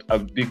something, but a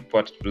big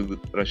part to do with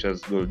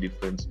Russia's goal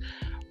difference.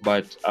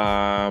 But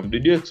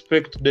did you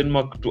expect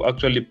Denmark to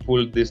actually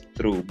pull this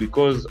through?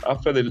 Because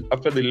after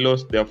they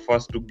lost their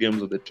first 2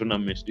 games of the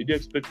tournament, did you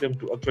expect them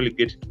to actually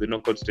get into the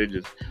knockout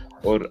stages?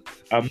 Or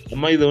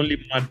am I the only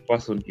mad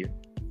person here?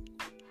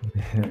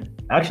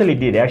 I actually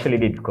did,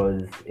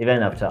 because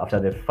even after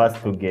the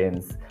first 2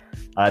 games,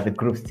 the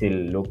group still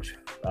looked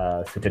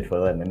suited for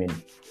them. I mean,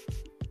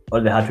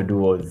 all they had to do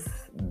was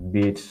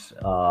beat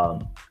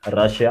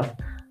Russia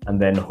and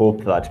then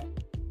hope that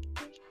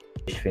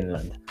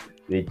Finland,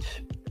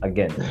 which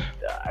again,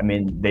 I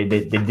mean, they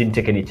didn't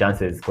take any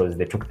chances, because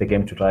they took the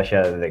game to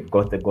Russia. They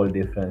got the goal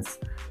difference.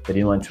 They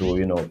didn't want to,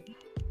 in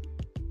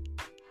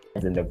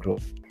the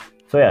group.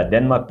 So yeah,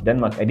 Denmark.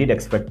 I did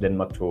expect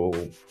Denmark to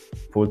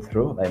pull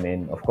through. I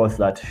mean, of course,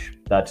 that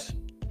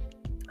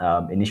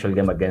initial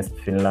game against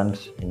Finland,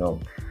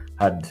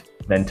 had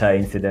the entire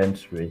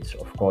incident, which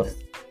of course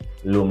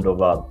loomed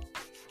over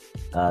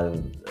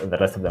the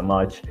rest of the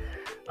match,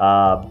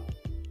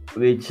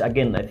 which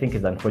again I think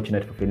is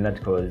unfortunate for Finland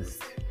because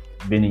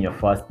being in your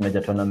first major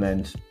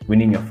tournament,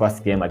 winning your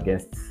first game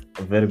against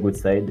a very good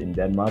side in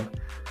Denmark,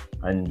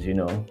 and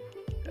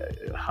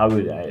how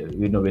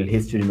will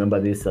history remember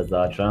this as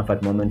a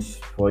triumphant moment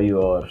for you,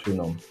 or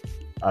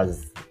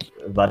as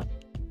that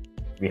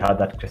we had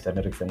that Christian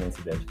Eriksen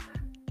incident?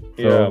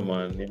 Yeah,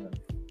 man.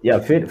 Yeah,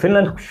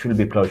 Finland should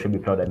be proud.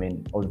 I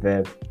mean, of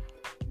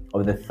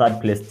the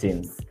third place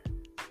teams,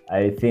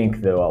 I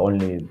think they were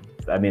only.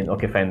 I mean,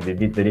 okay, fine. They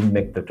didn't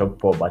make the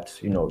top 4, but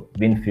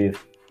being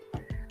fifth,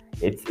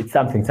 it's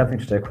something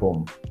to take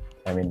home.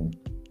 I mean,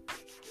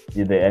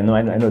 I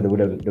know they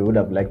would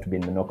have liked to be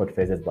in the knockout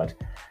phases, but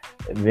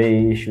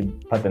they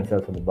should pat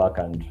themselves on the back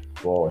and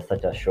for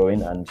such a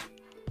showing, and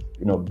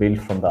build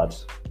from that.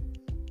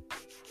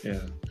 Yeah,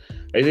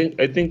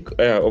 I think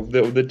of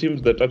the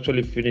teams that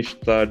actually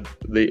finished third,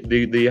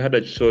 they had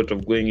a shot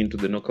of going into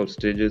the knockout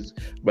stages,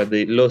 but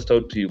they lost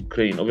out to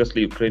Ukraine.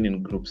 Obviously, Ukraine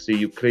in Group C.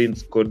 Ukraine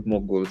scored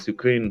more goals.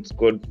 Ukraine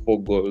scored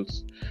 4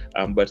 goals,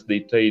 but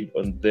they tied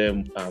on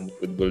them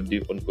with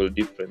goal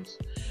difference.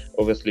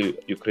 Obviously,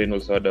 Ukraine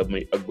also had a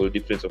goal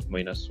difference of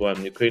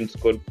 -1. Ukraine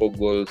scored 4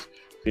 goals.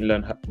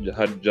 Finland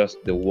had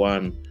just the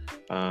one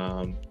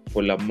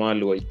for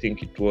Lamalu, I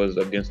think it was,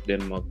 against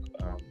Denmark.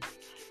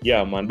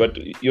 Yeah, man, but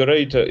you're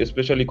right,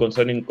 especially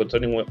concerning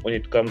when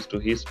it comes to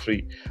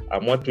history.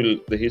 What will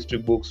the history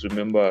books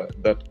remember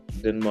that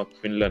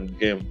Denmark-Finland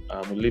game?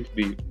 Will it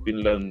be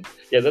Finland?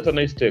 Yeah, that's a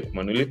nice take,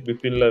 man. Will it be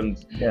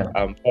Finland's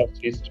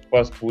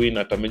first win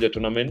at a major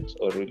tournament,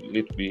 or will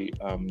it be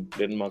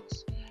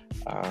Denmark's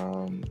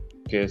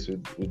case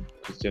with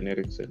Christian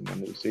Eriksen?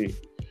 Man, we'll see.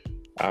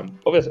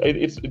 Obviously,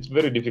 it's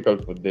very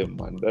difficult for them,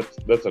 man.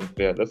 That's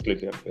unfair. That's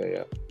slightly unfair.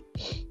 Yeah.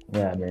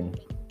 Yeah, I mean.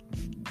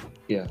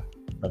 Yeah.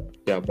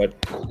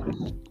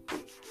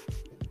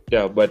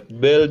 But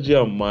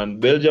Belgium, man.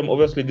 Belgium,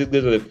 obviously, these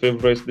guys are the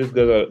favorites. These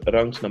guys are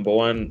ranked number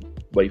 1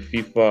 by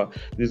FIFA.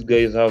 These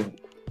guys have,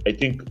 I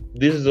think,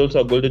 this is also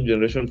a golden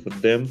generation for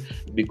them,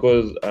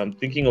 because I'm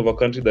thinking of a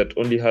country that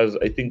only has,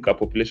 I think, a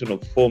population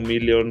of 4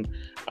 million,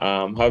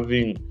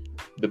 having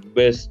the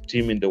best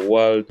team in the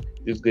world.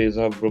 These guys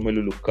have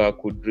Romelu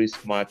Lukaku, Dries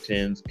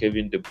Mertens,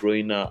 Kevin De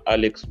Bruyne,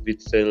 Alex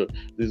Witsel.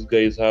 These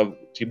guys have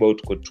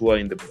Thibaut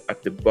Courtois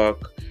at the back.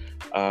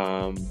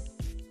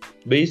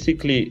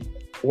 Basically,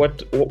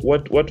 what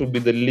would be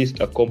the least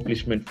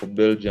accomplishment for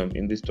Belgium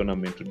in this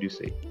tournament, would you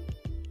say?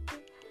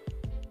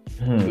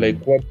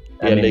 Like what?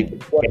 Getting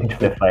to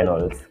the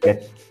finals.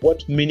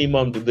 What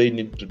minimum do they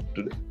need to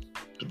do?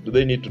 Do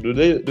they need to do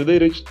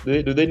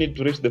they need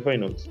to reach the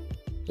finals?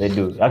 They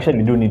do. Actually,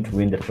 they do need to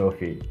win the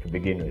trophy to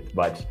begin with,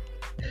 but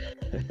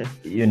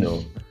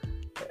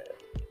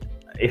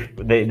if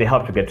they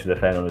have to get to the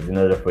finals in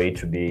order for it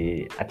to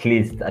be at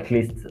least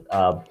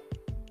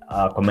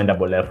a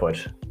commendable effort,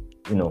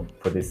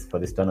 for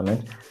this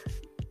tournament.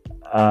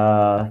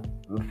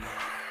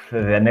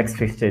 The next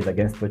fixture is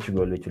against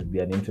Portugal, which will be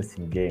an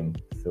interesting game.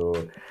 So,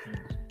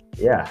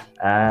 yeah,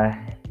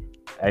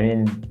 I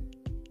mean,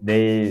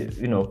 they,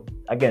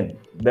 again,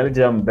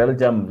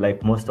 Belgium,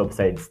 like most top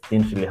sides,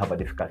 didn't really have a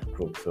difficult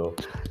group. So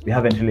we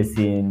haven't really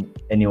seen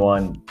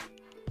anyone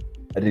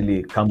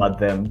really come at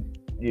them.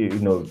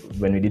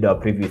 When we did our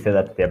preview, we said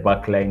that their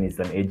backline is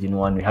an aging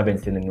one. We haven't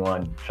seen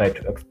anyone try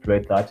to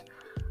exploit that.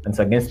 And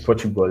so against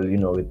Portugal,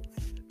 with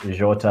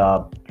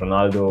Jota,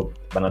 Ronaldo,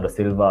 Bernardo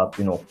Silva,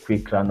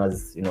 quick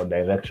runners,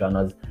 direct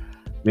runners,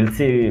 we'll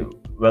see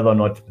whether or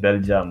not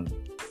Belgium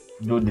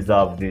do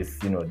deserve this,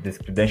 this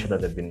credential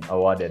that they've been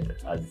awarded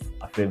as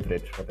a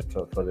favorite for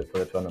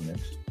the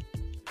tournament.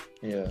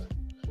 Yeah,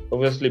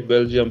 obviously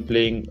Belgium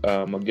playing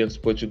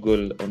against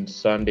Portugal on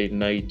Sunday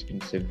night in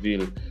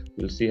Seville.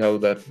 We'll see how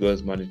that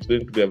goes, man. It's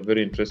going to be a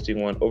very interesting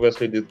one.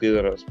 Obviously, these guys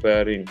are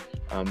aspiring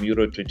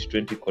Euro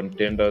 2020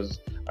 contenders,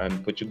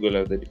 and Portugal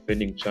are the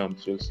defending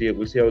champs. We'll see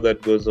how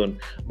that goes on.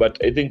 But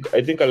I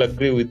think I'll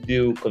agree with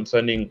you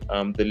concerning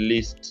the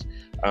list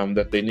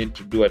that they need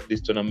to do at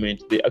this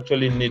tournament. They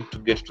actually need to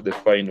get to the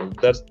final.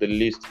 That's the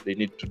list they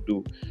need to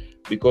do,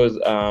 because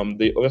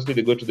they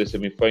go to the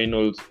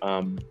semi-finals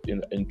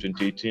in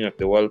 2018 at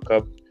the World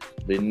Cup.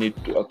 They need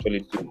to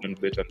actually do one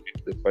better and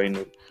get to the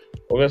final.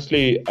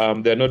 Obviously,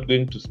 they're not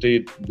going to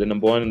stay the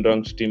number 1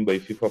 ranked team by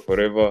FIFA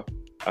forever.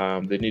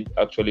 They need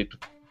actually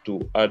to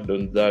add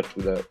on that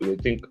with I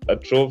think a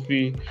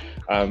trophy,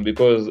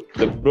 because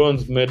the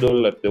bronze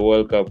medal at the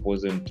World Cup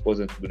wasn't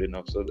good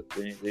enough. So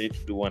they need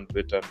to do one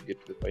better and get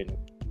to the final.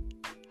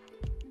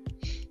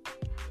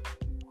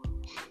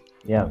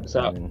 Yeah.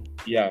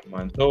 Yeah,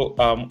 man. So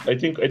I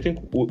think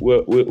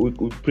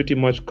we pretty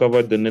much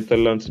covered the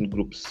Netherlands in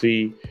Group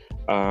C.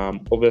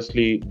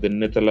 Obviously, the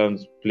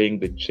Netherlands playing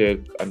the Czech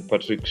and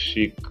Patrick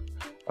Schick.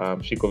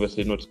 Schick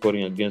obviously not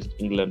scoring against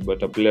England,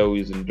 but a player who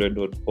is in red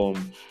hot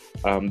form.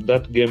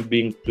 That game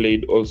being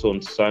played also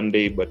on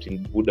Sunday, but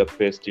in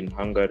Budapest in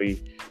Hungary.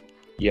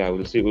 Yeah,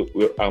 we'll see.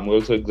 We're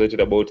also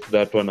excited about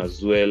that one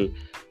as well.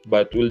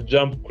 But we'll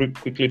jump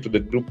quickly to the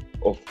group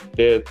of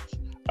death.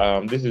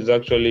 This is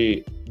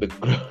actually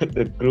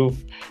the group.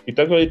 It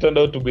actually turned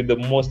out to be the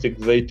most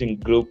exciting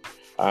group.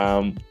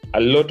 A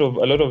lot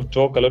of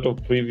talk, a lot of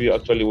preview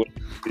actually went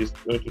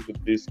to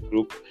this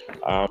group.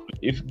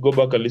 If you go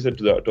back and listen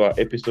to our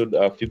episode,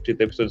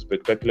 50th episode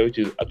spectacular, which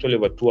is actually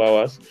over 2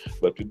 hours,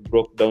 but we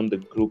broke down the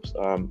groups.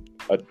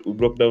 We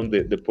broke down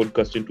the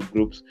podcast into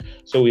groups.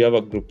 So we have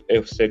a Group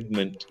F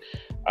segment.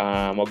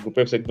 A Group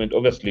F segment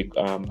obviously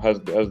has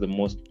the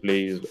most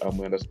plays.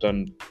 We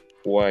understand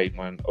why,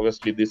 man.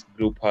 Obviously, this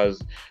group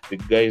has the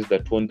guys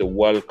that won the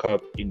World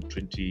Cup in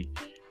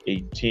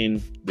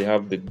 2018. They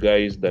have the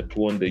guys that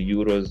won the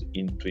Euros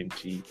in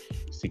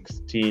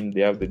 2016. They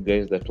have the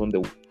guys that won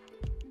the.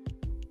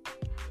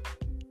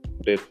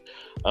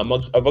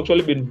 I've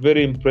actually been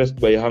very impressed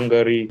by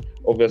Hungary.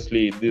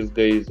 Obviously, these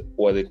guys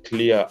were the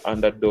clear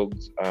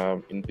underdogs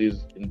in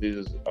this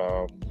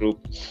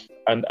group.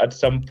 And at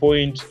some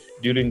point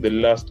during the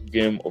last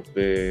game of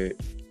the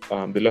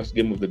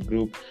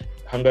group,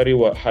 Hungary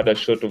had a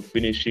shot of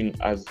finishing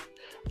as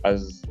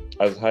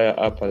higher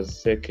up as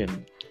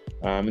second.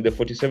 In the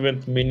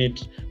 47th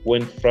minute,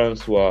 when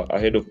France were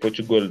ahead of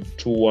Portugal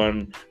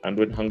 2-1, and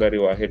when Hungary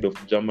were ahead of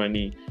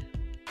Germany,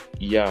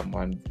 yeah,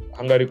 man,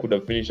 Hungary could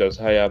have finished as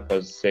high up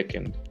as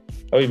second.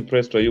 How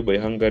impressed were you by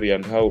Hungary,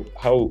 and how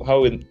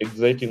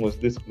exciting was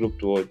this group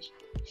to watch?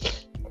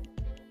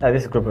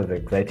 This group was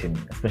exciting,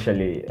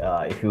 especially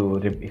if you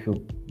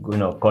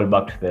call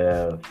back to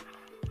the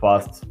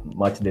first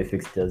match day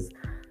fixtures.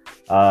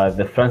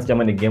 The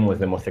France-Germany game was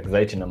the most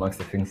exciting amongst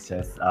the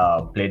fixtures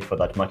played for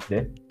that match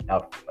day.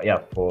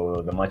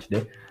 For the match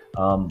day,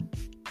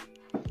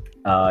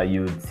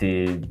 you'd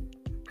see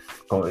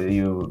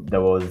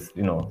there was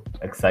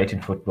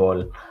exciting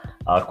football,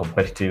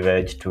 competitive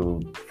edge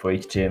for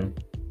each team,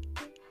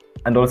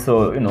 and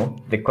also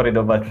they carried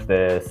over to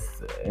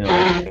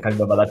they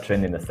carried over that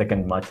trend in the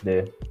second match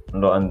day,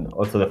 and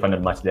also the final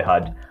match they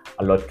had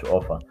a lot to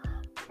offer.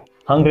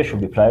 Hungary should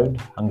be proud.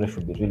 Hungary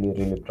should be really,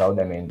 really proud.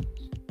 I mean,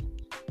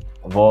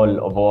 of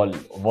all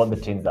the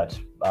teams that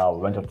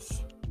went out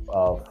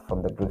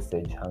from the group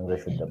stage, Hungary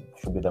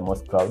should be the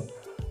most proud,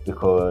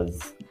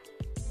 because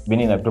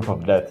being in a group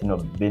of death,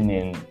 being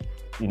in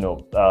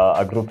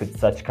a group with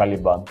such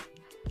caliber,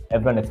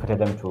 everyone expected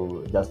them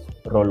to just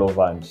roll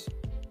over and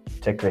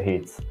take the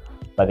hits,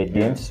 but they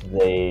didn't.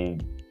 They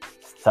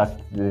stuck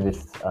with it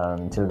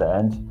until the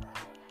end,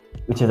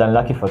 which is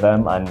unlucky for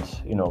them. And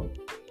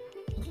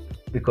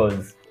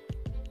because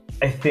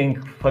I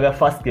think for their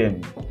first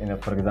game,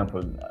 for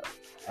example,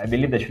 I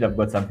believe they should have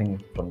got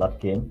something from that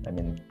game. I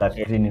mean, that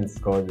 3-0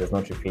 score does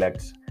not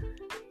reflect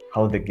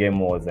how the game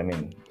was. I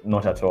mean,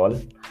 not at all.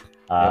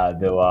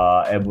 They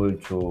were able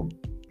to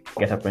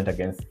get a point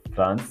against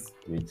France,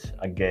 which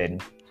again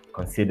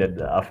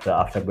conceded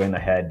after going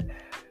ahead.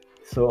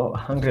 So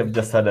Hungary have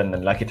just had an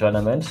unlucky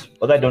tournament.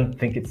 Although I don't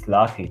think it's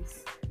luck,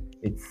 it's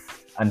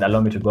and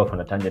allow me to go off on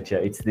a tangent here.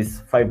 It's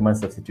this 5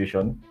 months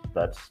substitution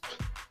that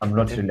I'm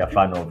not really a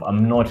fan of.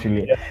 I'm not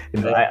really,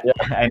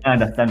 I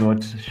understand what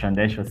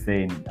Shandesh was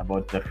saying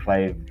about the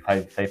five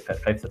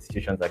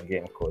substitutions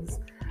again, because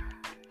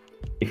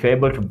if you're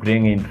able to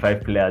bring in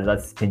 5 players,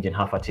 that's changing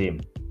half a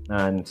team.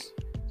 And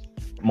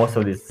most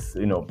of these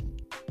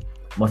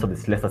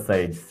lesser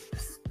sides,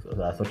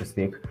 so to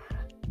speak,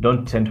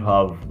 don't tend to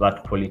have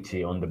that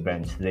quality on the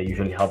bench. They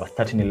usually have a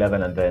starting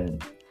 11 and then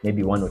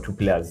maybe 1 or 2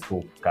 players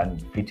who can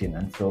fit in.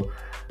 And so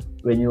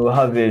when you're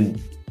having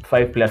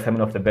 5 players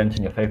coming off the bench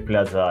and your 5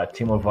 players are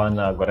Timo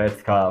Werner,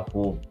 Goretzka,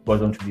 who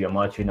goes on to be a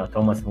match winner,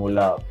 Thomas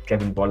Muller,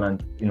 Kevin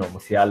Volland,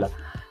 Musiala,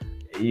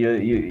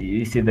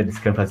 you see the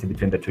discrepancy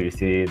between the two. You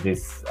see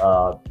this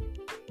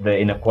the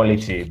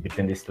inequality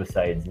between these two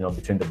sides,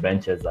 between the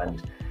benches,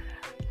 and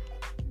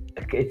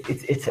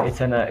it's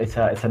an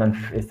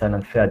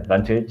unfair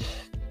advantage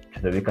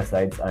to the weaker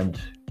sides. And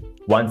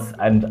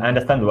I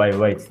understand why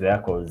it's there,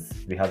 because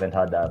we haven't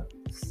had a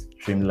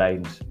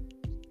streamlined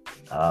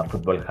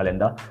football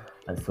calendar,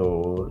 and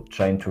so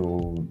trying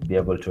to be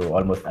able to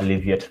almost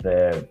alleviate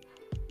the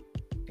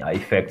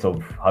effects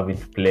of having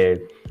to play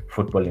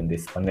football in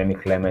this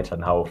pandemic climate,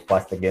 and how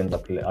fast the games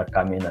are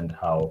coming, and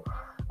how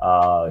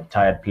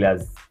tired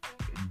players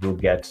do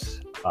get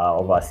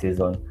over a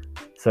season.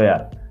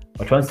 So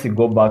but once we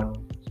go back,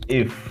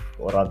 if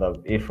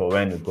or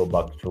when we go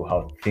back to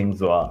how things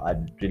were,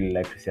 I'd really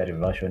like to see a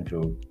reversion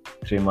to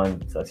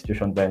 3-month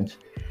substitution bench.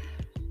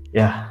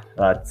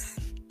 That's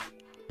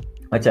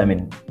which I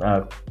mean,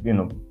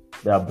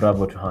 they are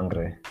bravo to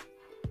Hungary.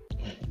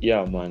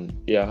 Yeah, man.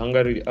 Yeah,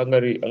 Hungary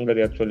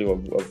actually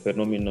were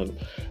phenomenal.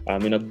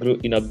 In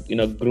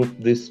a group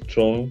this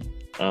strong,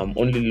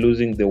 only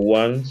losing the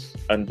ones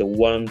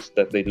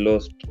that they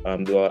lost,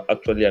 they were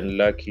actually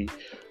unlucky.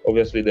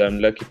 Obviously, they're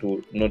unlucky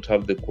to not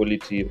have the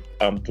quality,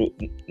 not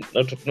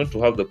to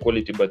have the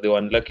quality, but they were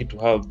unlucky to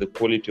have the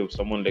quality of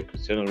someone like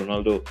Cristiano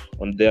Ronaldo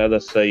on the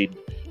other side.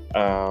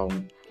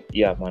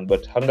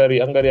 But Hungary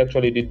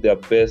actually did their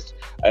best.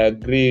 I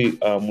agree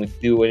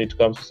with you when it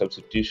comes to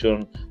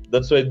substitution.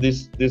 That's why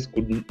this is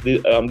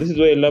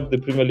why I love the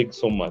Premier League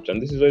so much, and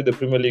this is why the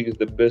Premier League is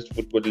the best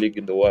football league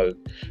in the world,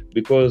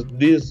 because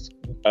this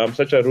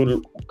such a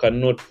rule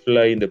cannot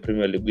fly in the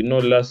Premier League. We know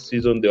last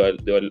season there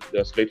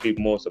were slightly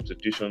more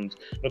substitutions.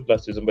 Not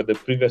last season, but the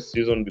previous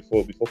season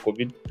before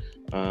COVID.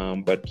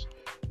 But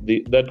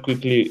that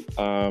quickly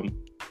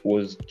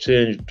was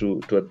changed to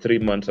a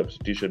 3-month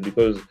substitution,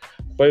 because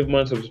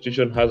 5-month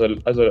substitution has a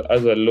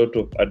lot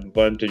of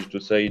advantage to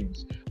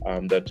sides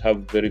that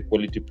have very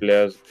quality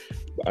players,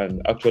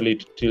 and actually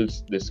it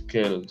tilts the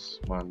scales,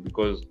 man,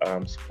 because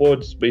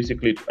sports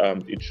basically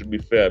it should be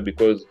fair,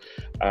 because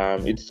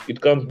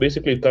it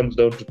comes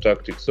down to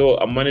tactics. So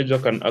a manager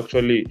can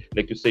actually,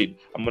 like you said,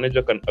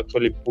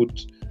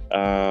 put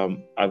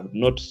a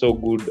not so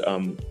good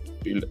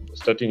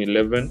starting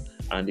 11,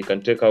 and he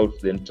can take out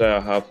the entire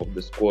half of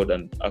the squad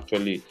and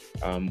actually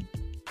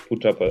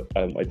put up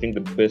I think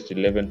the best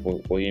 11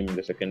 for him in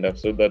the second half.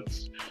 So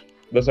that's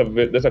a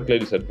clear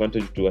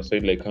disadvantage to a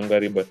side like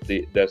Hungary, but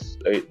they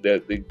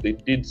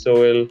did so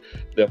well.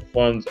 Their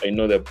fans, I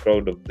know they're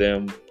proud of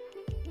them,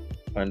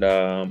 and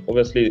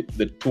obviously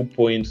the 2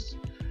 points.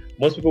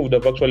 Most people would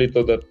have actually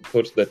thought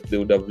that they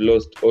would have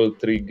lost all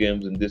 3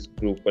 games in this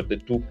group, but the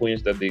 2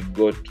 points that they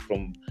got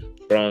from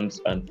France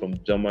and from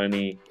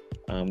Germany,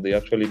 they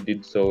actually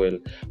did so well.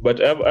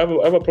 But I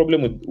have a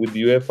problem with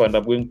UEFA, and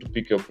I'm going to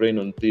pick your brain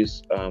on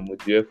this with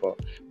UEFA,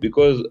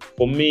 because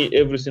for me,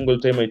 every single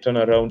time I turn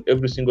around,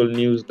 every single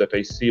news that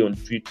I see on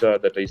Twitter,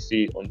 that I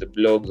see on the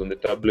blogs, on the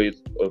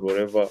tabloids, or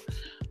wherever,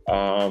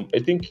 I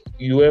think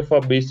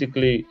UEFA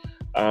basically,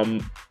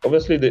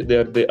 obviously they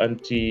are the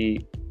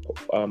anti.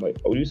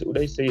 Would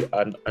I say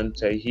an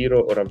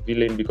anti-hero or a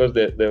villain? Because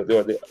they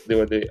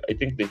were I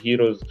think the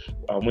heroes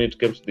when it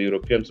comes to the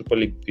European Super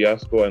League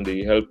fiasco, and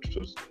they helped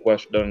to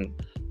squash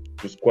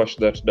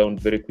that down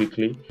very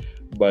quickly.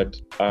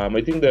 But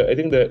I think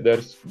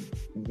they're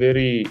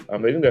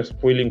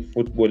spoiling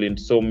football in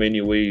so many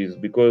ways,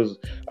 because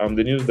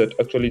the news that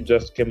actually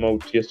just came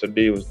out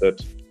yesterday was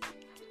that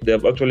they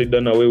have actually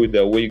done away with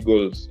the away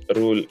goals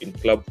rule in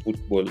club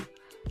football.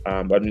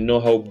 And we know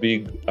how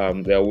big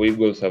the away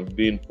goals have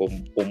been for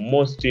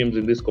most teams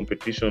in these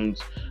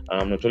competitions,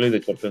 not only the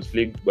Champions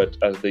League, but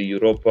as the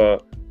Europa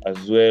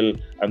as well.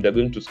 And they're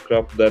going to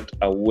scrap that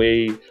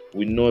away.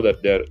 We know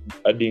that they're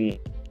adding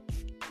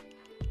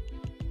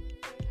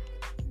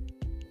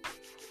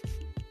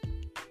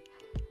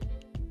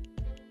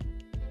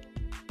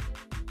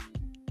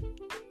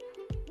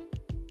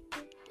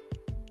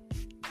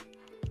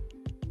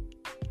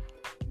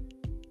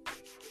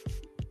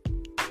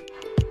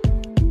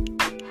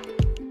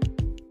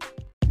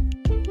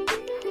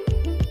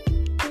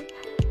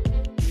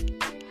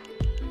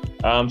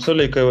so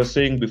like I was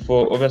saying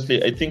before,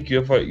 obviously I think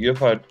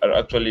UEFA are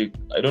actually,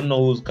 I don't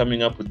know who's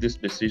coming up with these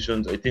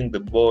decisions. I think the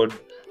board,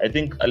 I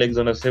think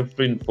Alexander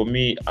Seferin, for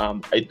me,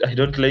 I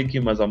don't like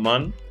him as a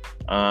man.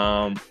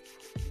 I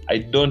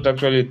don't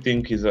actually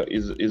think he's a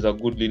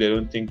good leader. I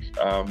don't think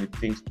he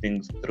thinks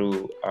things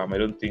through. I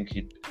don't think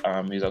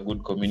he's a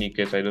good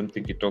communicator. I don't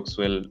think he talks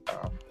well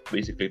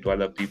basically to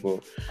other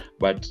people.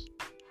 But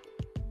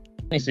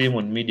I see him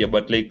on media,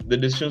 but like the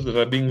decisions that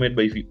are being made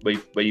by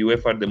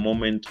UEFA at the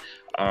moment,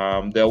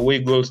 the away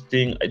goals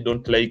thing, I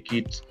don't like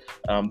it.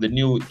 The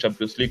new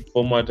Champions League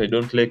format, I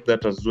don't like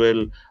that as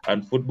well.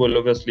 And football,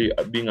 obviously,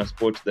 being a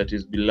sport that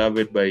is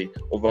beloved by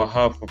over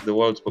half of the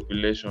world's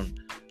population,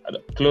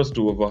 close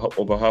to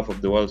over half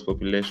of the world's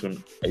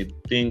population, I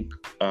think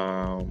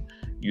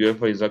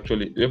UEFA is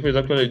actually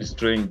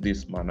destroying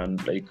this, man.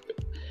 And like,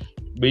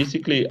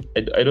 basically,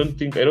 I don't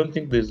think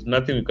there's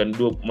nothing we can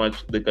do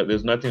much.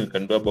 There's nothing we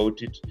can do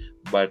about it.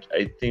 But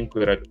I think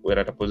we're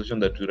at a position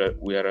that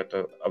we are at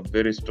a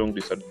very strong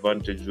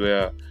disadvantage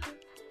where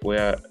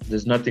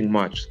there's nothing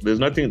much. There's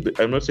nothing.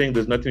 I'm not saying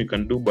there's nothing we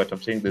can do, but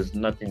I'm saying there's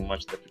nothing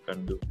much that we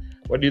can do.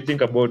 What do you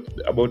think about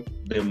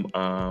them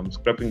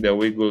scrapping their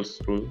away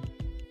goals rule?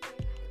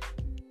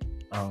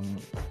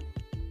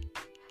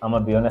 I'm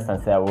gonna be honest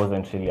and say I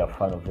wasn't really a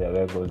fan of the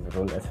away goals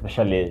rule,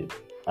 especially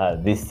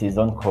this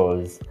season,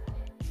 because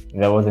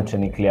there wasn't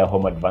any clear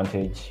home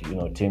advantage. You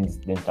know, teams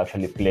didn't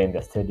actually play in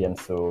the stadium.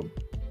 So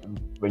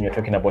when you're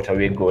talking about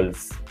away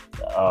goals,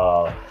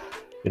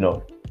 you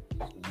know,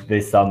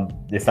 there's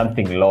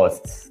something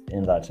lost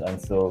in that. And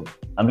so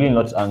I'm really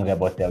not angry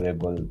about the away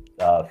goal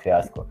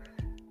fiasco.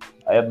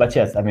 But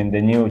yes, I mean,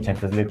 the new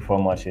Champions League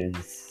format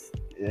is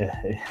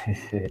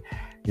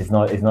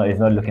not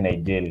looking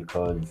ideal,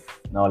 because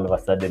now all of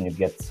a sudden you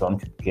get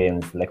swamped with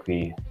games like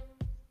we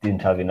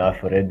didn't have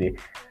enough already.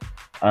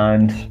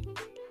 And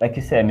like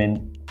you say, I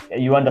mean,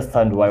 you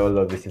understand why all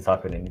of this is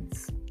happening.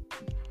 It's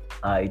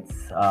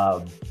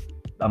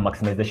a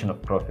maximization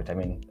of profit. I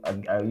mean,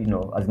 you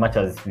know, as much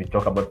as we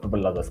talk about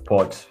football as a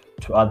sport,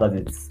 to others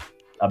it's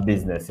a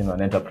business, you know,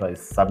 an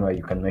enterprise, somewhere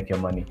you can make your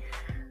money.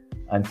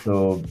 And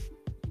so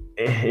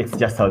it's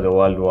just how the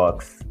world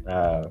works.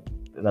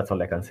 That's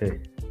all I can say.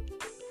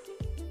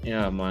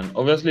 Yeah, man.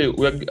 Obviously,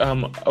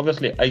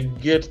 I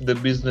get the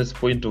business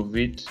point of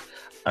it,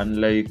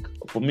 and like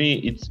for me,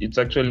 it's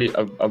actually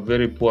a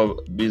very poor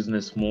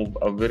business move.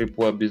 When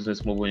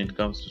it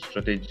comes to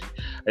strategy.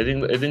 I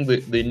think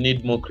they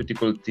need more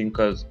critical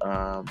thinkers.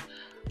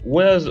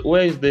 where is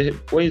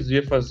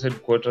UEFA's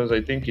headquarters?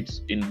 I think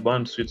it's in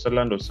Bern,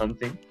 Switzerland or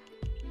something.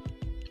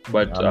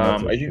 But I'm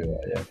not so I think sure.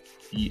 Yeah.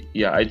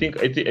 yeah, I think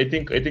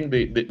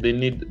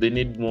they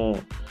need more.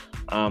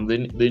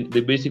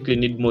 They basically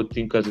need more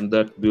thinkers in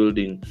that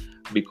building,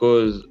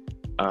 because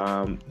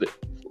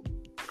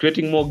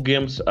creating more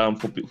games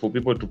for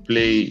people to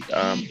play,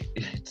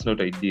 it's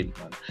not ideal,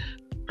 man.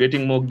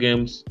 Creating more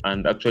games,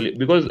 and actually,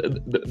 because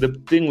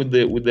the thing with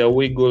the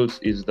away goals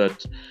is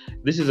that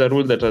this is a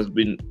rule that has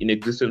been in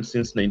existence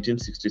since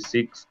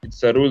 1966.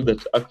 It's a rule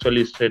that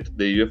actually set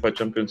the UEFA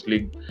Champions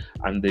League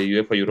and the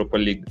UEFA Europa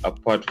League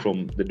apart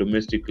from the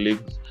domestic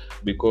leagues,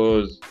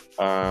 because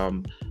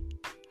I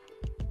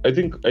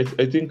think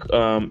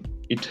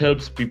it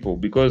helps people,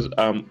 because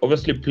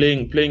obviously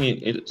playing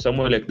in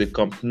somewhere like the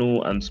Camp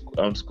Nou and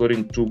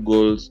scoring 2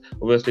 goals.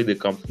 Obviously, the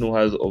Camp Nou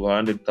has over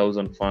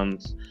 100,000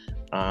 fans,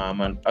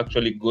 and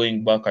actually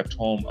going back at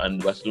home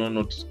and Barcelona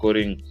not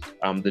scoring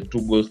the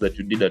 2 goals that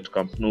you did at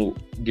Camp Nou,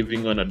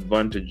 giving you an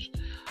advantage.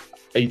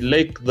 I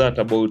like that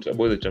about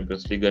the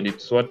Champions League, and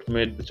it's what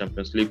made the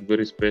Champions League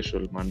very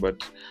special, man.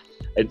 But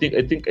I think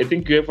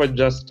UEFA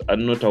just are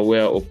not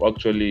aware of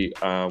actually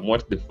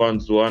what the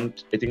fans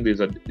want. I think there's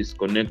a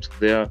disconnect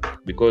there,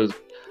 because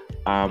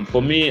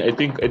for me, I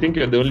think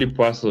you're the only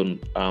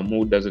person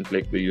who doesn't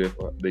like the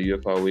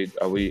UEFA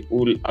away,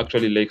 who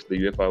actually likes the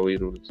UEFA away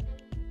rules.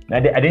 I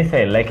didn't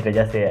say I like it. I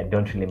just say I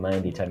don't really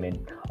mind it. I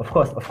mean, of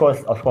course.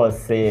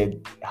 Say,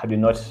 had we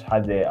not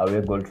had the away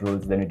goal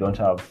rules, then we don't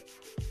have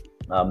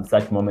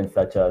such moments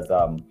such as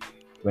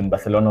when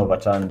Barcelona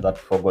overturned that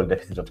 4-goal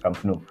deficit at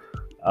Camp Nou.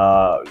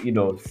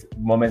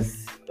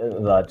 Moments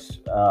that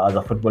as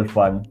a football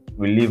fan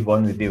will live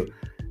on with you.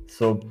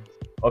 So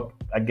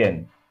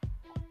again,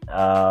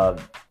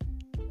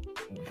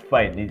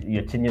 fine,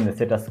 you're changing the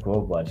status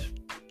quo, but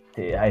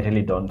I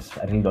really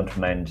don't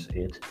mind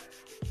it.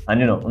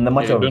 And on the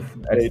matter of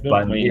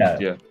expanding,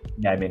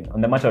 I mean, on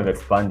the matter of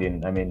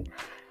expanding, I mean,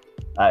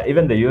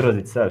 even the Euros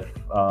itself,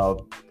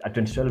 at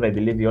 2012, I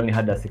believe we only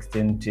had a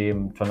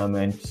 16-team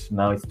tournament.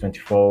 Now it's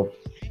 24.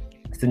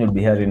 Soon you'll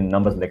be hearing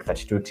numbers like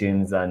 32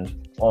 teams, and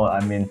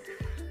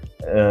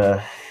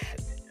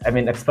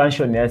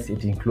expansion. Yes,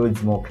 it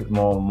includes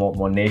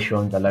more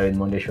nations, allowing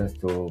more nations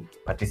to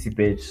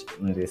participate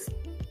in this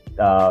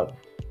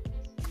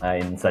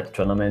in such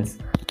tournaments.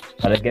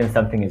 But again,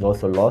 something is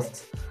also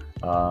lost.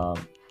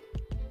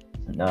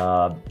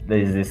 There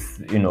is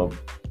this,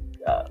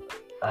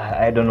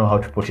 I don't know how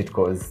to put it,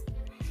 because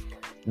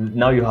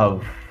now you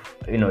have,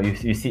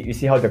 you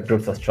see how the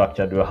groups are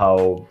structured, or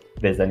how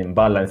there's an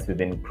imbalance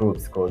within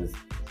groups, because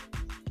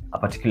a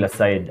particular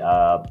side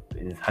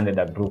is handed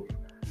a group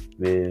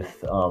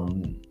with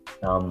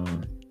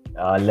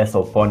less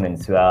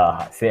opponents.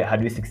 Where, say,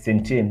 had we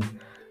 16 teams,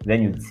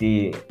 then you'd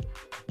see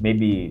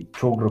maybe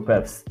 2 Group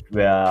Fs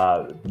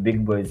where the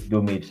big boys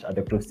do meet at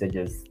the group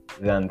stages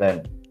there and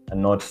then,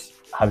 and not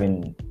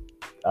having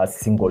a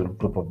single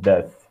group of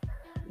death.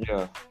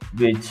 Yeah.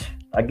 Which,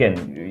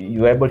 again,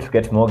 you're able to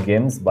get more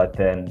games, but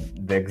then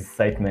the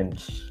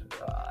excitement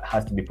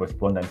has to be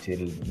postponed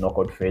until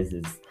knockout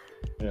phases.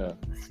 Yeah.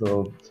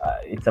 So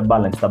it's a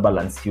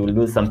balance. You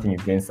lose something, you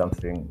gain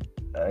something.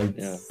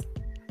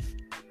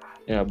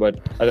 Yeah,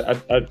 but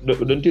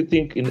don't you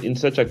think in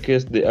such a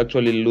case they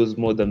actually lose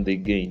more than they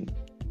gain?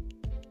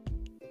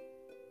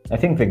 I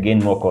think they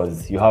gain more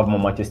because you have more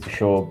matches to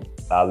show,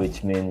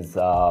 which means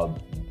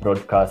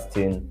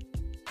broadcasting,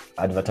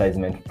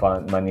 advertisement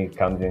money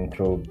comes in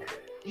through.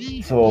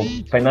 So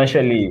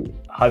financially,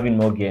 having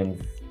more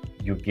games,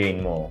 you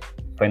gain more.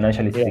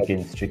 Financially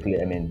speaking, strictly,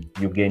 I mean,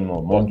 you gain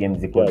more. More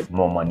games equals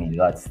more money.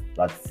 That's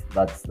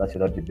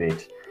without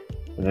debate.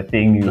 The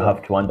thing you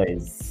have to wonder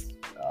is,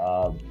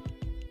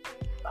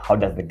 how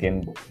does the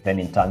game then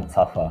in turn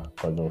suffer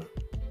because of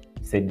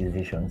said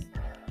decisions?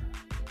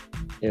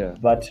 Yeah.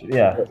 But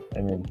yeah, I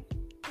mean.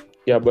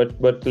 Yeah, but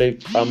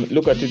like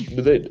look at it.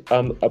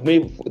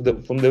 Maybe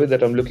from the way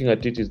that I'm looking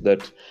at it is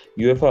that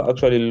UEFA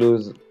actually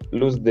lose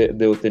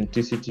the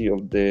authenticity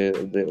of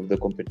the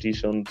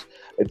competitions.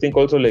 I think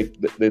also like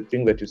the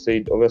thing that you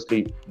said.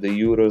 Obviously, the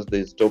Euros.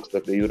 There's talks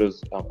that the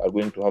Euros are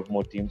going to have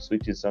more teams,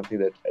 which is something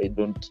that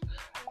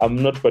I'm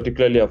not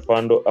particularly a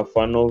fan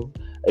of.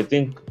 I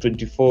think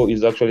 24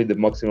 is actually the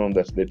maximum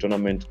that the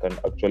tournament can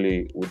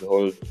actually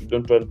withhold. You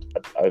don't want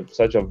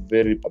such a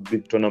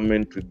big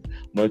tournament with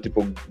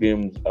multiple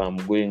games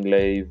going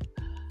live.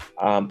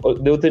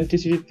 The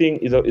authenticity thing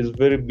is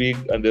very big,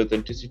 and the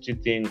authenticity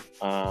thing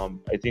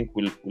I think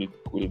will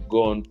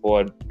go on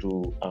forward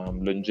to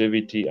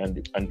longevity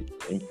and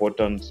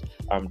importance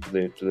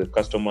to the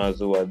customers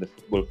who are the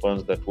football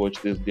fans that watch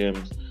these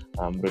games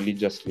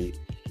religiously.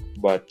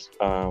 But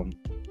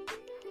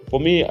for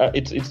me,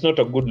 it's not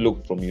a good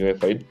look from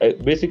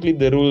UEFA. Basically,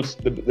 the rules,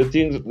 the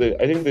things,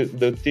 I think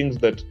the things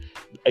that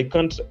I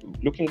can't.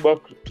 Looking back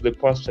to the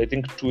past, I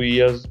think 2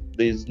 years,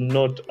 there is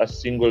not a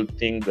single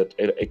thing that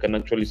I can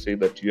actually say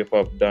that UEFA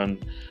have done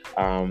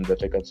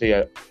that I can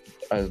say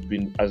has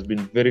been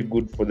very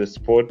good for the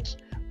sport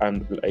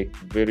and like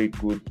very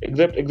good.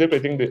 Except I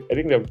think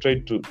they have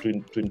tried to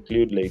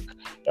include like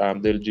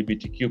the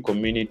LGBTQ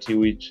community,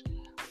 which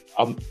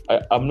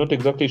I'm not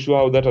exactly sure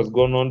how that has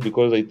gone on,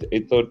 because I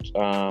thought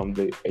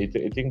I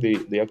think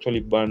they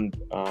actually banned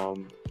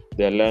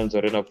the Alliance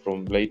Arena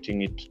from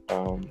lighting it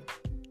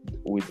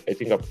with, I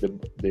think, up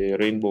the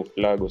rainbow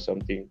flag or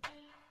something.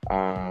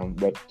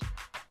 But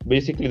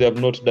basically they have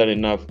not done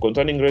enough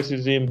concerning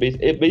racism.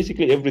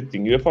 Basically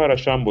everything. UEFA are a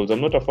shambles.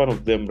 I'm not a fan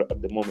of them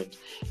at the moment.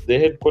 The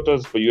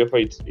headquarters for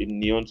UEFA, it's in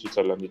Nyon,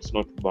 Switzerland. It's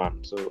not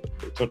Bern, so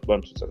it's not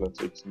Bern, Switzerland,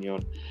 so it's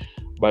Nyon.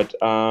 But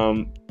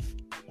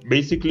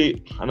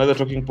basically another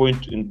talking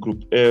point in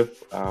Group F,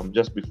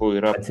 just before we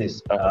wrap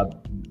this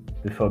up.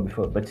 Before,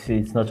 but see,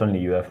 it's not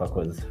only UEFA,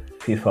 because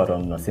FIFA are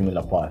on a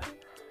similar path.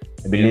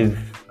 I believe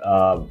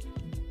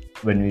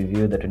when we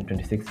view the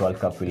 2026 World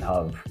Cup, we'll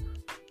have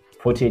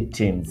 48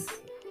 teams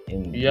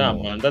in. Yeah,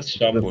 man, that's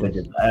shambles.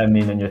 I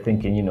mean, and you're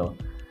thinking,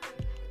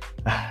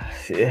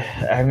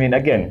 I mean,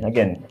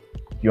 again,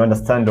 you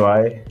understand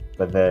why,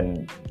 but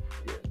then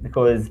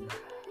because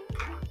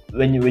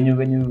when you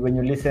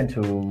listen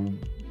to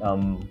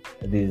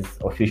these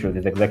officials,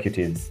 these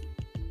executives,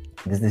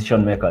 these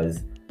decision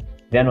makers,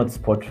 they're not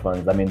sport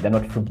fans. I mean, they're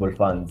not football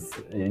fans.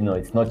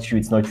 It's not you.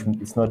 It's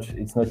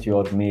not you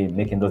or me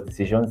making those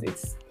decisions.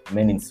 It's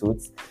men in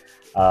suits,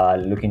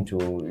 looking to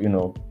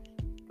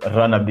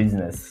run a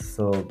business.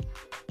 So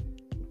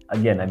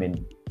again, I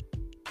mean,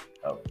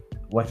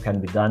 what can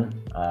be done?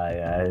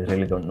 I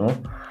really don't know.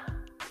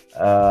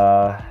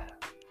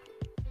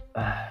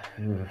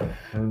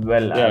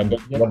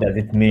 What does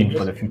it mean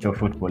for the future of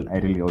football? I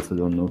really also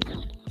don't know.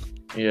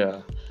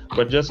 Yeah,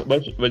 but just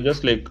like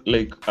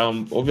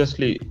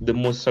obviously the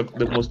most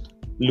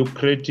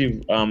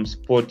lucrative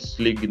sports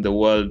league in the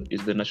world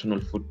is the National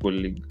Football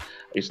League.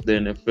 It's the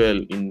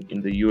NFL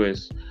in the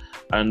US,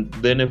 and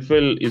the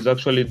NFL is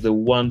actually the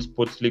one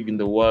sports league in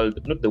the world,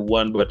 not the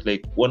one, but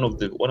like one of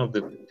the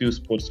few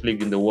sports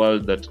league in the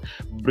world that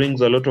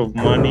brings a lot of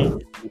money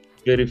with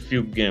very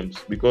few games,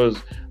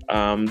 because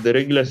the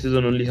regular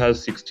season only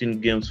has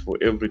 16 games for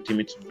every team.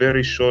 It's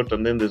very short,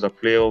 and then there's a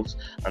playoffs,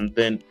 and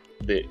then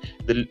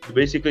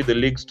basically the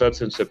league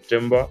starts in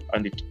September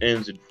and it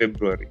ends in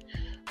February.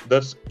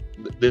 There's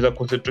a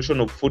concentration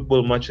of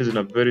football matches in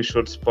a very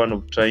short span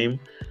of time,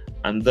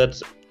 and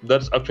that's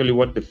actually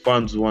what the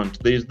fans want.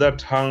 There is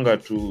that hunger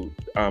to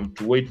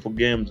wait for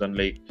games and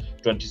like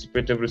to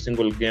anticipate every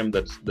single game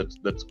that's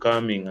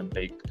coming. And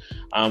like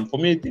for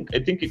me, I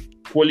think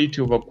quality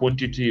over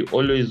quantity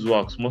always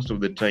works most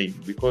of the time,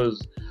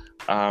 because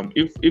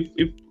if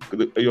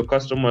your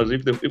customers,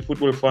 if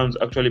football fans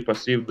actually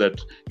perceive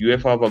that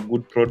UEFA have a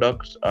good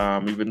product,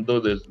 even though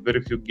there's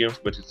very few games,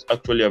 but it's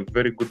actually a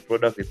very good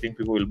product, I think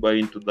people will buy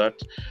into that.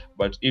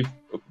 But if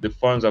the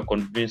fans are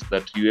convinced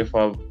that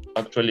UEFA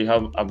actually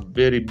have a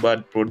very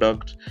bad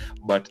product,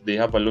 but they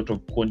have a lot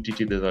of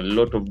quantity, there's a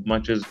lot of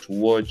matches to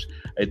watch,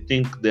 I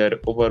think their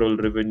overall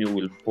revenue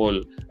will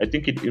fall. I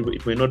think it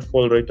may not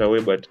fall right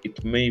away, but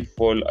it may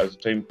fall as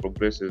time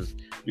progresses,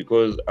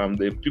 because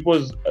the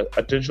people's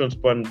attention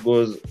span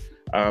goes,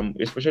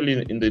 especially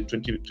in the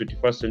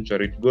 21st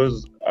century, it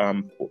goes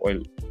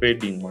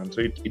fading, man.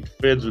 So it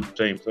fades with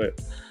time. So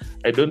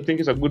I don't think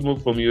it's a good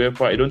move from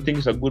UEFA. I don't think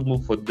it's a good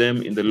move for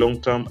them in the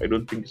long term. I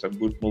don't think it's a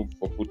good move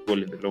for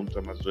football in the long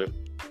term as well.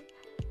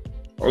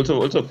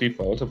 Also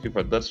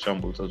FIFA, that's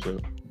shambles as well.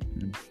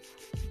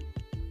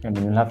 I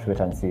mean, we'll have to wait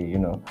and see.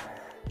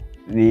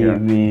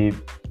 We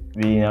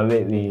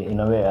in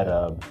a way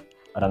are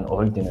an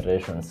old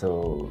generation,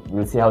 so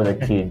we'll see how the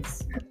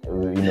kids,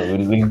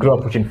 will grow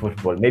up watching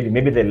football.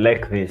 Maybe they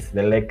like this,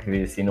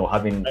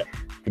 having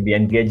to be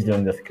engaged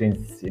on the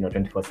screens,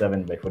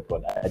 24/7 by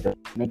football. I don't.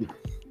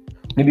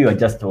 Maybe we're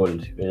just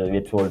old.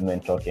 We're too old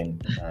men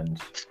talking, and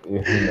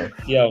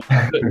Yeah.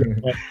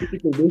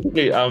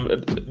 Basically,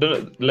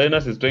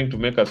 Linus is trying to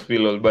make us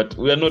feel old, but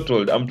we are not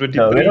old. I'm 23.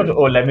 No, we're not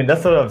old. I mean,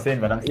 that's what I'm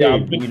saying. But I'm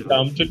saying,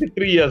 I'm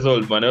 23 years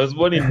old, man. I was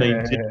born in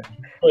 19.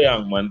 So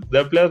young, man.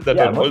 There are players that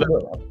are older.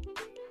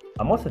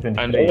 I'm also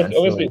 23. And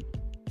obviously,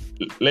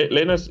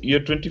 Linus, you're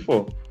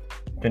 24.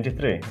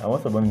 23. I'm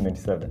also born in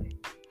 97.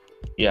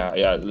 Yeah.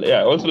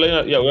 Also,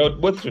 Linus, we're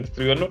both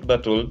 23. We're not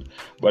that old,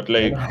 but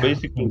like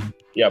basically.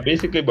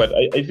 But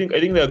I think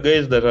there are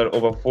guys that are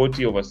over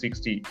 40, over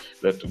 60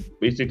 that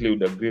basically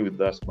would agree with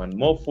us, man.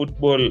 More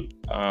football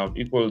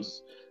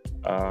equals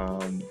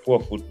poor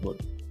football.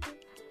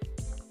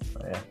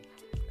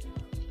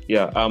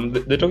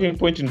 The talking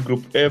point in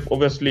Group F,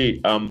 obviously,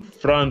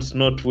 France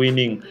not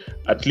winning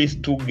at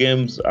least 2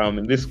 games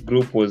in this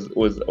group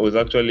was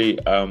actually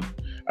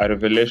a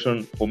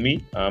revelation for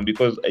me,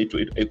 because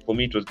for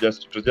me it was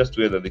just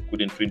weird that they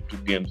couldn't win 2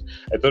 games.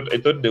 I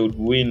thought they would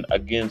win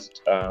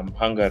against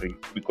Hungary,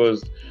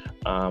 because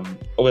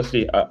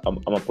obviously I'm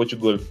a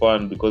Portugal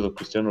fan because of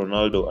Cristiano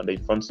Ronaldo, and I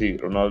fancy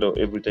Ronaldo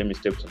every time he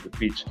steps on the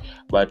pitch.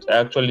 But I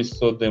actually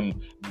saw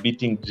them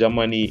beating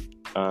Germany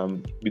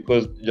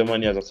because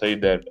Germany as a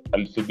side they're a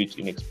little bit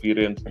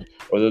inexperienced.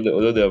 Although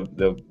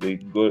they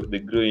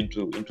grew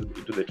into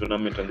the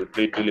tournament and they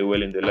played really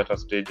well in the latter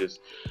stages.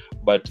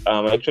 But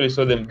I actually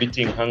saw them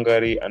beating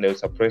Hungary, and I was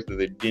surprised that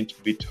they didn't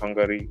beat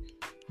Hungary.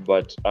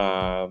 But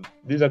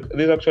this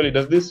actually,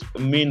 does this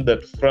mean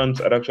that France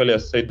are actually a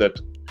side that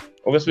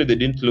obviously they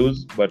didn't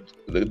lose, but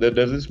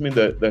does this mean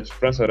that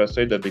France are a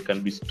side that they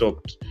can be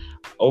stopped?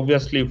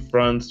 Obviously,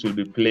 France will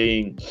be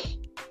playing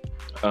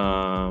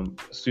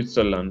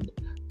Switzerland,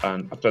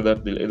 and after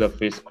that they'll either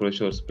face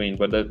Croatia or Spain.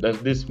 But does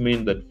this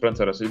mean that France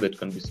are a side that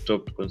can be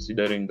stopped,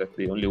 considering that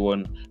they only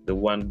won the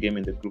one game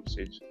in the group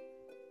stage?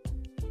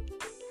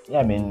 Yeah,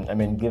 I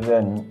mean,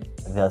 given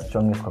their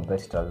strongest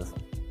competitors,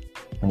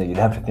 you'd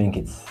have to think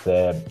it's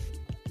the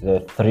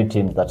three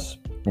teams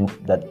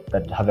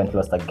that haven't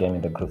lost a game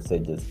in the group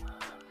stages.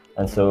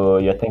 And so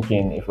you're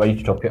thinking, why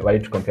you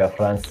to compare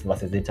France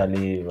versus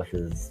Italy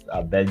versus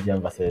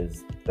Belgium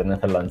versus the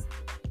Netherlands,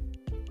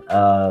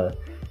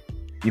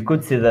 you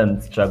could see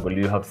them struggle.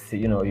 You have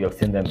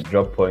seen them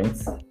drop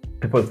points.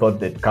 People thought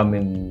they'd come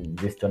in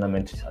this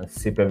tournament and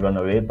sweep everyone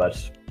away,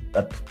 but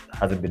that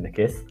hasn't been the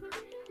case.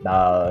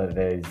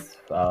 There's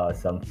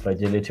some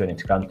fragility when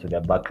it comes to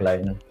their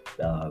backline.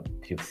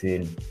 You've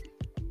seen,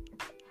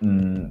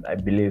 I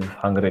believe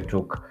Hungary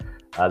took.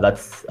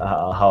 That's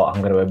how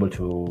Hungary were able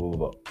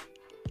to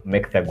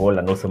make their goal,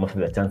 and also most of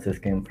their chances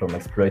came from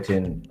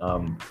exploiting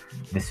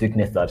this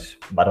weakness that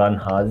Varane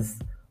has,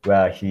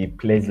 where he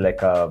plays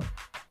like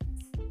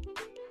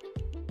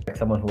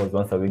someone who was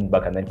once a wing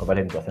back and then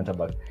converted into a centre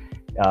back.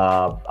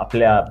 A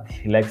player,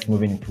 he likes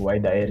moving into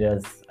wider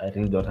areas. I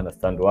really don't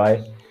understand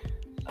why.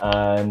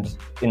 And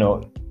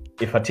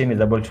if a team is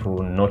able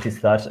to notice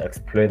that,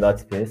 exploit that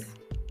space,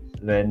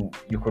 then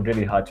you could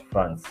really hurt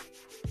France.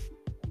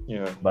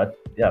 Yeah. But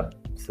yeah,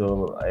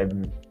 so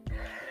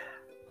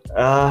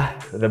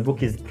the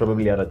bookies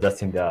probably are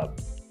adjusting their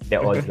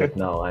odds right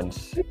now, and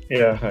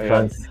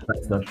France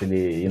not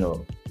really,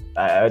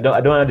 I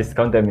don't want to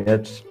discount them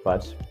yet,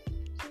 but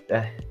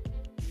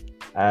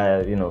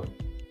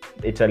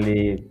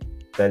Italy,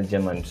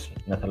 Belgium, and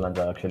Netherlands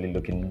are actually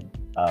looking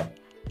up.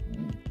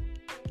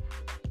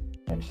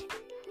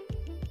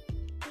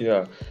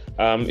 Yeah.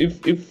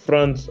 If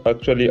France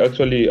actually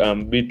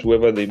beat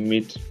whoever they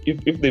meet,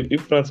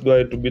 if France go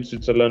ahead to beat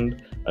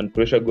Switzerland and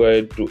Croatia go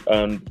ahead to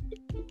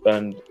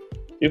and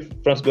if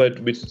France go ahead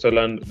to beat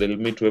Switzerland, they'll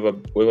meet whoever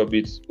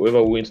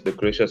wins the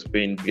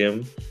Croatia-Spain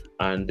game,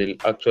 and they'll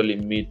actually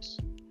meet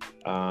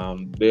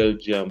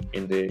Belgium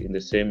in the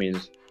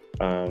semis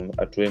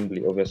at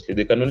Wembley. Obviously,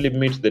 they can only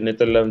meet the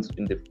Netherlands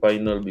in the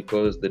final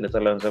because the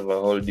Netherlands have a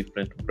whole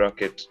different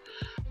bracket.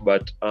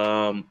 But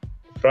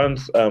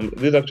France,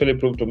 this actually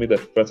proved to me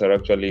that France are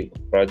actually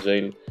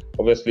fragile.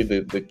 Obviously,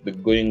 the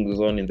goings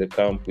on in the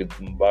camp with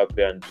Mbappe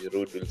and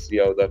Giroud, we'll see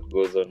how that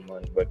goes on,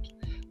 man. But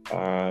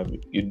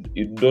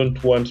you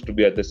don't want to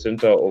be at the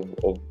center of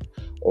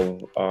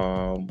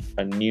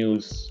a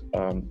news,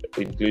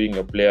 including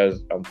your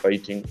players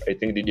fighting. I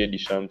think Didier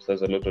Deschamps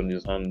has a lot on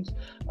his hands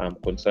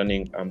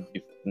concerning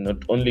if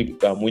not only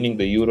winning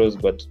the Euros,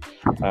 but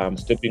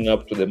stepping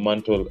up to the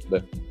mantle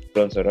that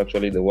France are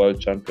actually the world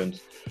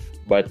champions.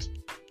 But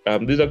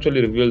this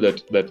actually revealed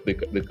that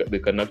they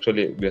can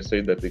actually be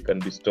said that they can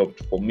be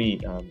stopped for me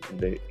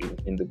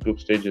in the group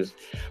stages.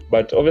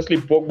 But obviously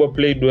Pogba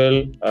played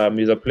well.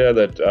 He's a player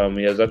that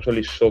he has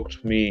actually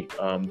shocked me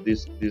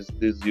these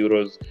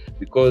Euros,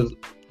 because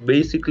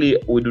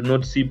basically we do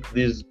not see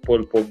this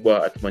Paul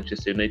Pogba at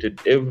Manchester United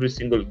every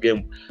single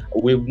game.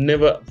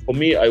 For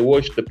me, I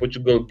watched the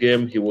Portugal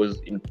game, he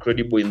was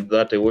incredible in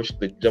that. I watched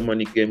the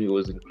Germany game, he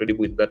was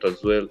incredible in that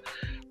as well.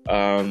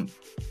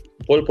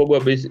 Paul Pogba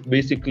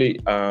basically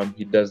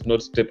he does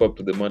not step up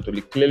to the mantle.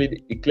 He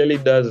clearly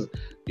does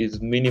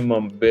his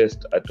minimum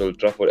best at Old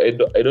Trafford. I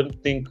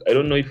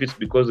don't know if it's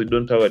because we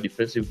don't have a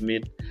defensive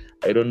mid.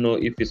 I don't know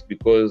if it's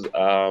because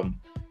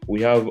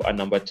we have a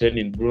number 10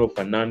 in Bruno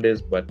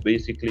Fernandes, but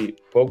basically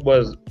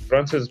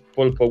France's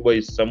Paul Pogba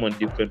is someone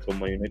different from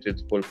Man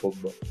United's Paul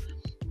Pogba.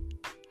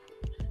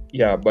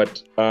 Yeah,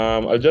 but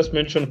I'll just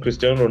mention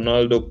Cristiano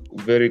Ronaldo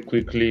very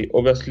quickly.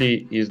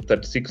 Obviously, he's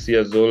 36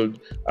 years old.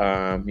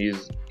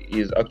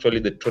 He's actually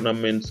the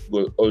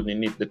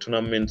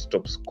tournament's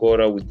top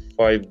scorer with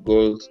 5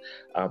 goals.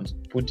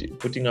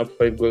 Putting up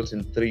 5 goals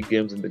in 3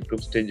 games in the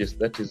group stages,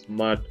 that is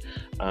mad.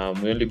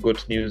 We only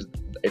got news,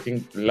 I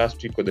think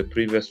last week or the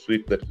previous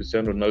week, that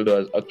Cristiano Ronaldo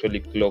has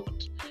actually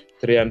clocked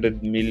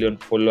 300 million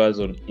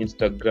followers on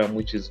Instagram,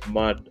 which is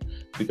mad,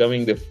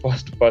 becoming the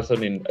first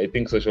person in, I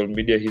think, social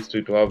media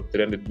history to have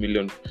 300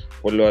 million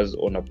followers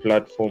on a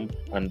platform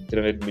and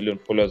 300 million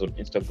followers on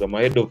Instagram,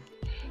 ahead of,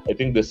 I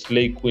think, the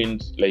Slay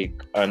Queens,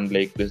 and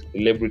the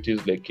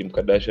celebrities like Kim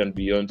Kardashian,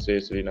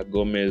 Beyonce, Selena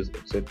Gomez,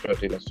 etc.,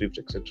 Taylor Swift,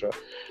 etc.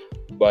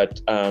 But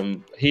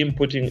him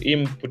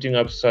putting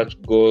up such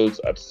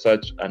goals at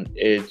such an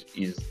age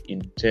is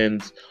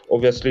intense.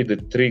 Obviously, the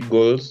 3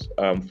 goals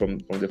from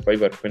the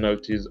 5 at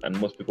penalties, and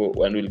most people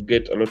will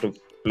get a lot of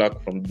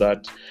flack from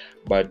that.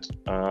 But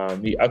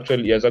he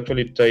has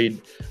actually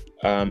tied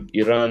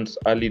Iran's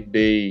early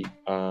day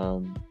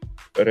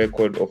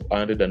record of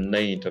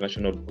 109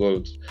 international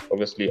goals.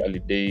 Obviously, Ali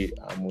Day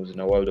was in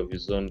a world of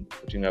his own,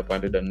 putting up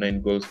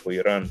 109 goals for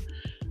Iran.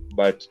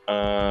 But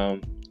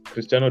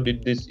Cristiano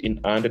did this in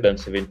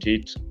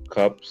 178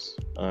 caps,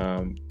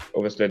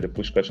 obviously at the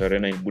Puskás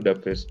Arena in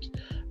Budapest,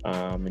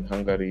 in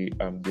Hungary,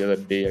 the other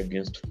day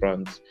against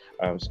France,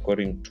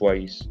 scoring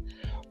twice.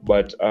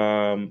 But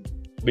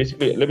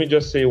basically, let me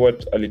just say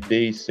what Ali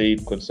Day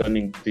said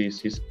concerning this.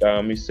 He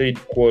said,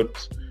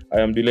 quote, "I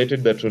am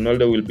delighted that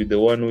Ronaldo will be the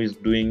one who is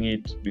doing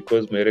it,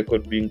 because my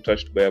record being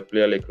touched by a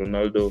player like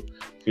Ronaldo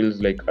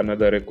feels like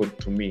another record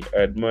to me.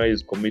 I admire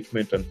his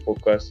commitment and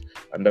focus,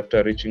 and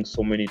after reaching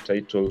so many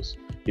titles,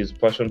 his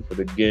passion for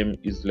the game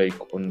is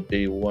like on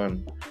day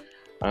one."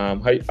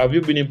 Have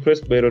you been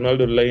impressed by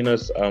Ronaldo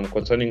liners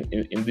concerning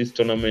in this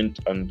tournament,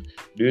 and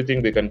do you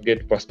think they can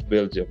get past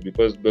Belgium?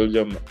 Because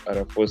Belgium are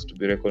a force to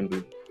be reckoned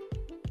with.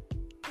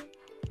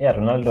 Yeah,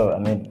 Ronaldo, I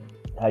mean,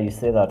 how you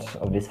say that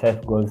of these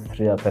 5 goals,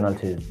 3 are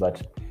penalties,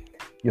 but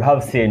you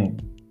have seen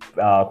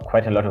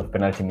quite a lot of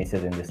penalty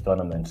misses in this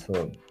tournament.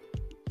 So,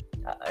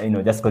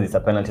 just because it's a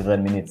penalty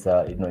doesn't mean it's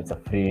a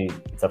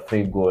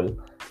free goal.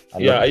 A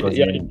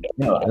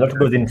lot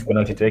goes into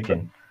penalty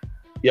taking.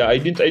 Yeah, I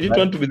didn't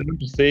want to be the one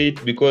to say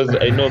it, because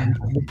I know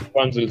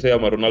fans will say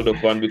I'm a Ronaldo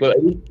fan, because I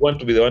didn't want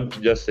to be the one to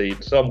just say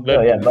it. So I'm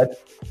glad.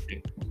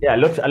 A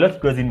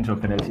lot goes into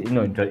penalty.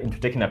 Into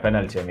taking a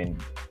penalty. I mean,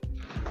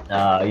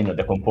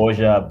 the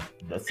composure,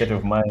 the state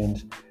of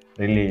mind,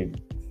 really,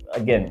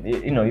 again,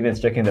 even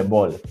striking the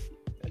ball.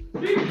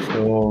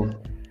 So,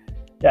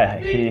 yeah,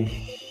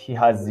 he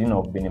has,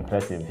 been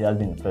impressive. He has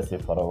been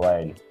impressive for a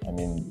while. I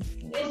mean,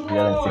 he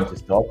doesn't seem to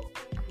stop.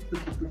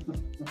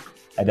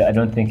 I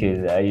don't think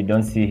you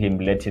don't see him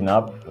letting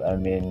up. I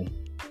mean,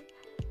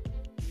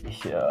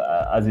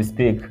 as we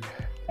speak,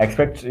 I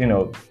expect,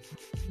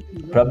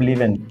 probably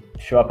even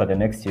show up at the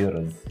next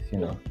Euros,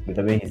 with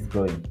the way he's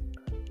going.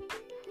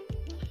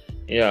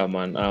 Yeah,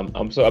 man.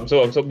 I'm so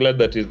glad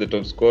that he's the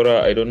top scorer.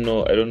 I don't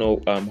know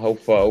how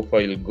far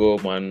he'll go,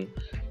 man,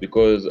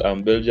 because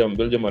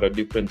Belgium are a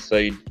different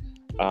side.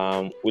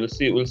 We'll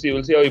see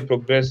how he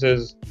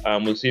progresses.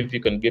 We'll see if he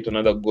can get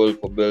another goal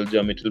for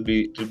Belgium. It will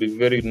be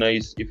very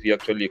nice if he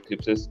actually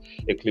eclipses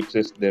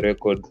the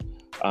record,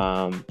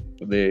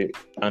 the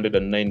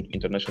 109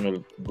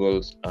 international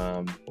goals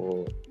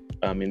for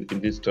in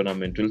this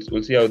tournament.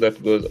 We'll see how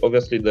that goes.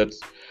 Obviously, that's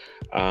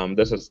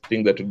a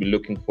thing that we'll be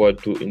looking forward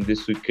to in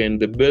this weekend.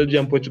 The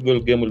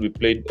Belgium-Portugal game will be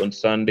played on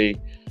Sunday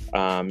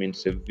in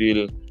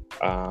Seville.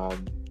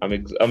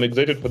 I'm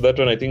excited for that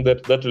one. I think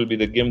that will be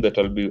the game that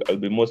I'll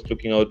be most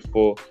looking out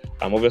for.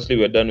 Obviously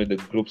we're done with the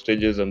group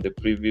stages and the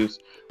previews,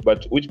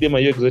 but which game are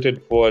you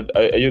excited for?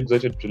 Are you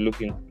excited to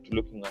looking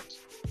at?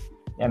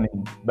 Yeah, I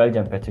mean,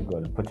 Belgium,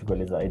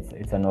 Portugal is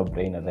it's a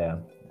no-brainer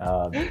there.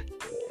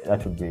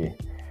 That would be.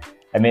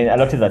 I mean, a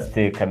lot is at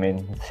stake. I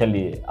mean,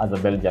 especially as a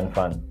Belgian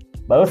fan,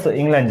 but also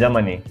England,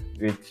 Germany,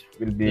 which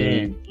will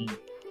be.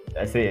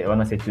 I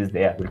want to say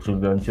Tuesday. Yeah, which will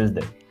be on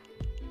Tuesday.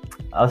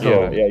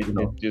 Also,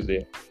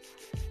 Tuesday.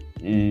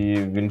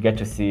 You will get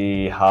to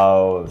see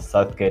how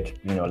Southgate,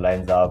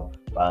 lines up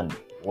and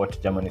what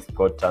Germany's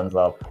squad turns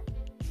up.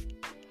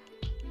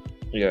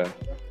 Yeah.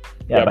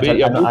 Go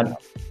on.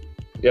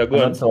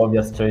 An so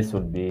obvious choice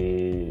would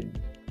be,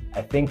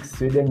 I think,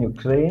 Sweden,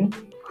 Ukraine,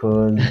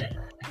 because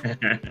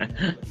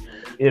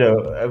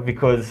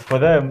because for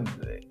them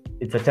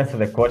it's a chance for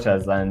the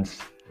quarters, and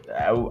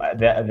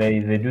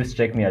they do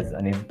strike me as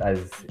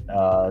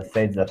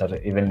sides that are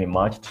evenly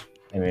matched.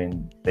 I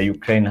mean, the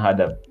Ukraine had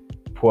a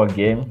poor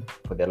game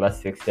for the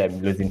last 6 years,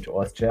 losing to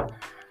Austria.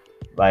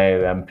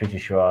 I'm pretty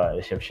sure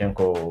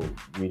Shevchenko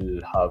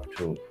will have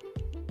to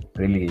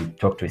really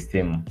talk to his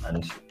team,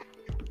 and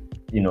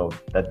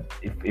that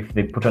if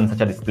they put on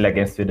such a display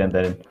against Sweden,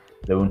 then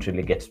they won't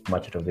really get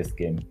much out of this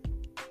game.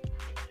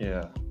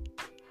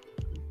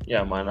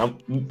 Yeah, man.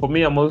 For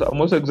me, I'm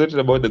also excited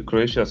about the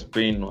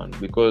Croatia-Spain one,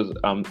 because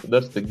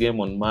that's the game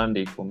on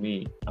Monday for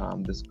me.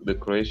 The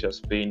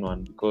Croatia-Spain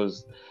one,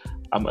 because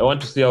I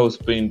want to see how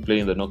Spain play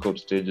in the knockout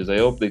stages. I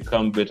hope they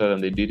come better than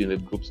they did in the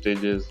group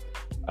stages.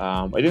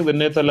 I think the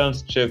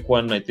Netherlands-Czech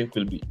one,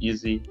 will be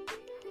easy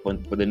for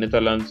the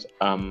Netherlands.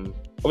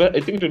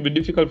 I think it will be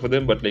difficult for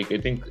them, but I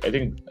think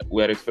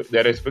they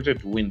are expected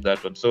to win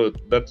that one. So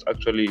that's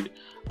actually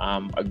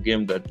a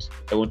game that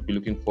I won't be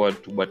looking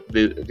forward to. But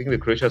I think the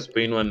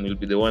Croatia-Spain one will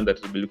be the one that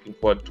I'll be looking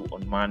forward to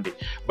on Monday.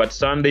 But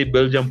Sunday,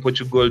 Belgium,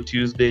 Portugal;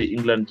 Tuesday,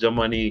 England,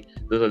 Germany.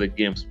 Those are the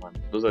games, man.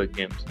 Those are the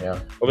games. Yeah.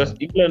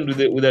 Obviously, England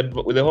with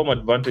the home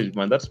advantage,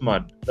 man. That's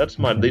mad.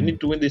 Mm-hmm. They need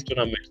to win this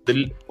tournament.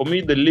 For me,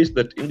 the least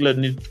that England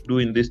needs to do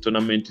in this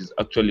tournament is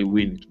actually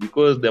win it,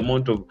 because the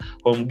amount of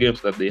home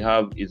games that they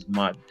have is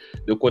mad.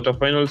 The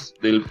quarterfinals,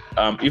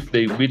 if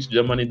they beat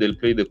Germany, they'll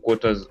play the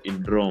quarters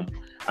in Rome,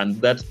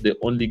 and that's the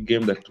only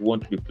game that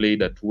won't be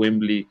played at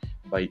Wembley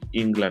by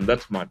England.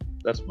 That's mad.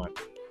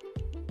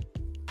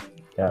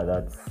 Yeah,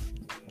 that's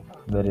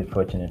very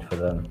fortunate for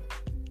them.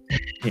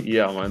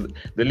 Yeah, man.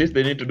 The least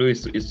they need to do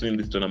is win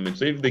this tournament.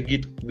 So if they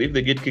get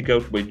kicked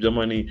out by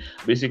Germany,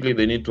 basically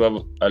they need to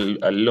have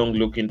a long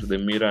look into the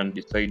mirror and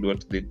decide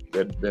what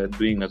they're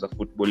doing as a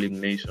footballing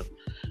nation.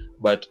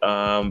 But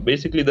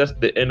basically that's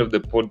the end of the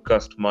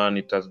podcast, man.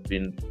 It has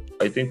been,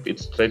 I think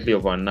it's slightly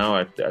over an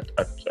hour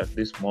at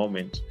this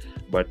moment.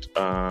 But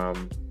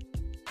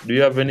do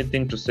you have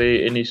anything to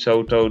say? Any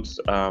shout outs?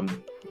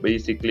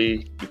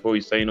 Basically before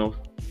we sign off?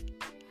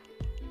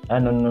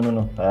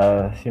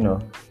 No.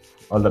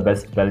 All the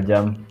best,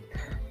 Belgium.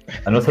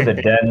 And also the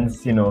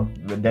Danes,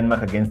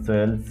 Denmark against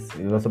Wales.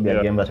 It will also be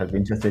a game that I'll be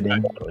interested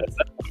in.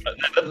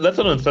 That's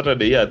on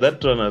Saturday, yeah.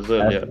 That one as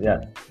well,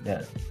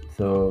 yeah.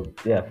 So,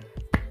 yeah.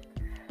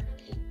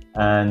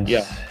 And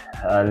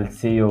I'll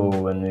see you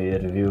when we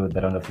review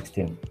the round of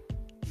 16.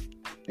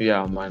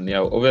 Yeah, man. Yeah,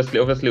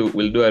 obviously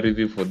we'll do a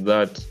review for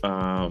that.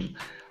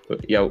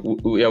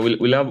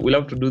 We'll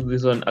have to do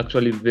this one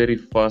actually very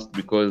fast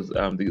because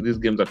these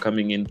games are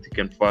coming in thick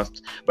and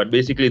fast. But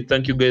basically,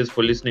 thank you guys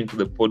for listening to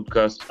the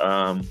podcast.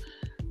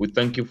 We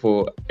thank you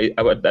for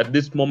at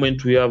this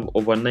moment we have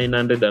over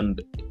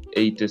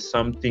 980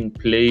 something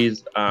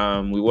plays.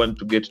 We want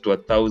to get to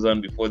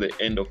 1,000 before the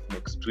end of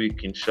next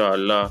week,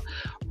 inshallah.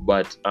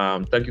 But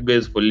thank you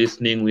guys for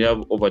listening. We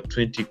have over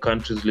 20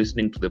 countries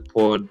listening to the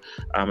pod.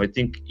 I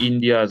think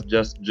India has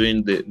just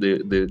joined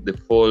the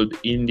fold.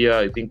 India,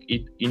 I think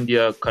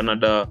India,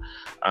 Canada,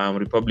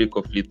 Republic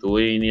of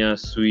Lithuania,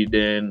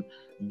 Sweden,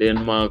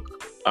 Denmark.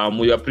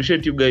 We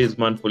appreciate you guys,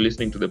 man, for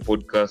listening to the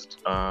podcast.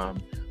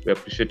 We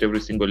appreciate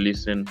every single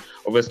listen.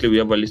 Obviously, we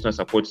have a listener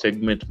support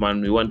segment, man.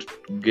 We want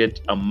to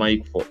get a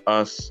mic for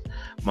us,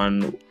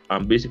 man.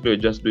 Basically, we're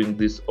just doing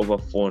this over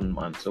phone,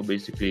 man. So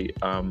basically,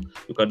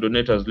 you can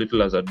donate as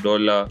little as $1,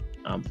 $5,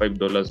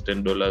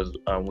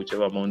 $10,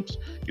 whichever amount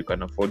you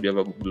can afford. You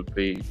have a Google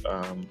Pay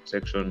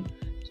section.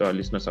 So our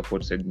listener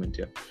support segment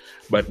here.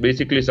 But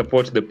basically,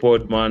 support the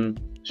pod, man.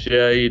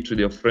 Share it with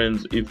your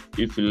friends if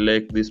you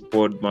like this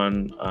pod,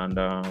 man.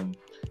 And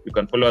you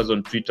can follow us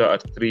on Twitter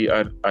at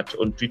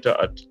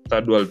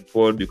Third World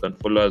Pod. You can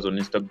follow us on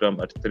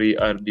Instagram at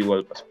 3RD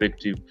World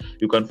Perspective.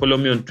 You can follow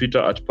me on Twitter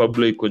at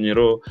Pablo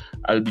Ikonyero.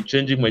 I'll be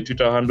changing my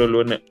Twitter handle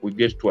when we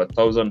get to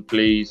 1,000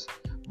 plays.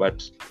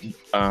 But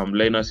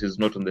Linus is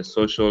not on the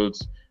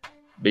socials.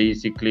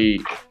 Basically,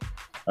 is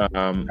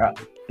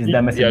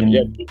there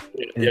messaging?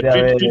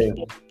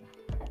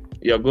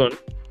 Go on.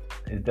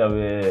 Is there a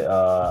way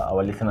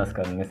our listeners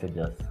can message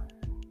us?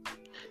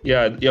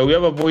 Yeah, we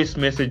have a voice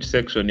message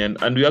section,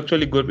 and we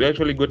actually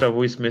got a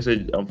voice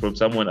message from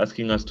someone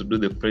asking us to do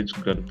the French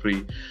Grand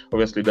Prix.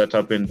 Obviously, that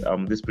happened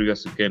this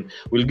previous weekend.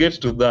 We'll get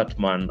to that,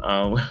 man.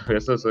 We're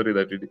so sorry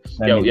that we did.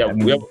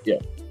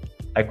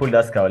 I could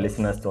ask our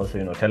listeners to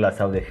also, tell us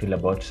how they feel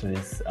about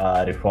these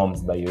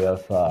reforms by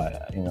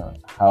UEFA.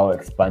 How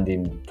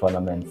expanding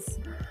tournaments,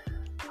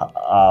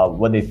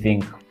 what they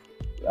think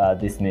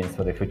this means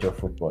for the future of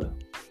football.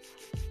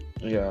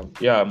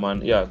 Yeah,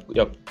 man. Yeah.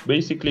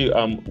 Basically,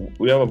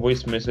 we have a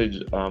voice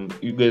message.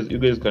 You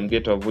guys can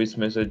get a voice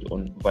message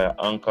via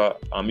Anchor.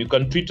 You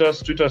can tweet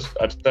us at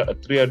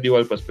 3RD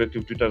World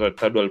Perspective, tweet us at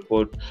Third World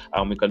Pod.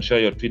 You can share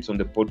your tweets on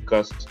the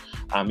podcast.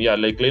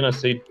 Like Lena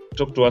said,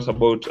 talk to us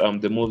about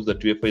the moves that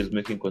UEFA is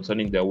making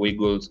concerning their away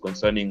goals,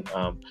 concerning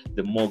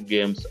the more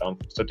games,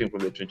 starting from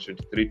the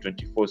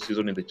 2023-24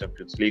 season in the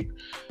Champions League.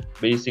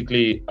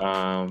 Basically,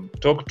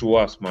 talk to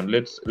us, man.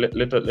 Let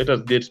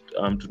us get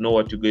to know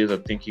what you guys are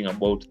thinking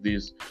about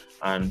this,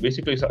 and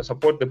basically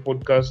support the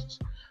podcast.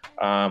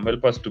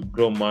 Help us to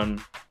grow,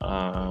 man.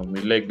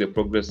 We like the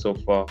progress so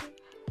far,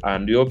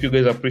 and we hope you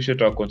guys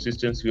appreciate our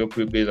consistency. We hope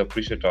you guys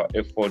appreciate our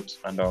efforts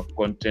and our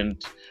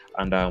content,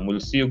 and we'll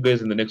see you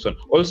guys in the next one.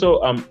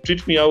 Also,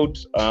 tweet me out.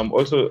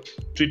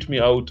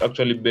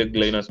 Actually, beg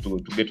Linus to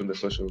get on the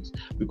socials,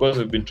 because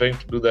we've been trying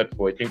to do that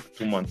for I think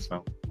 2 months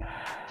now.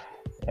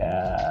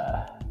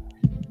 Yeah.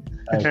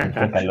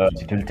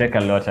 It will take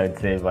a lot, I'd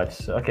say,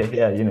 but okay,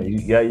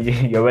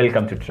 you're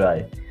welcome to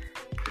try.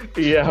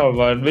 Yeah,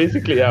 man.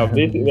 Basically, follow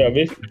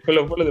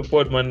the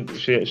pod, man.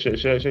 Share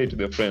it to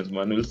their friends,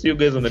 man. We'll see you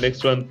guys on the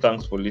next one.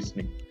 Thanks for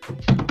listening.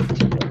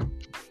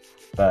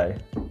 Bye.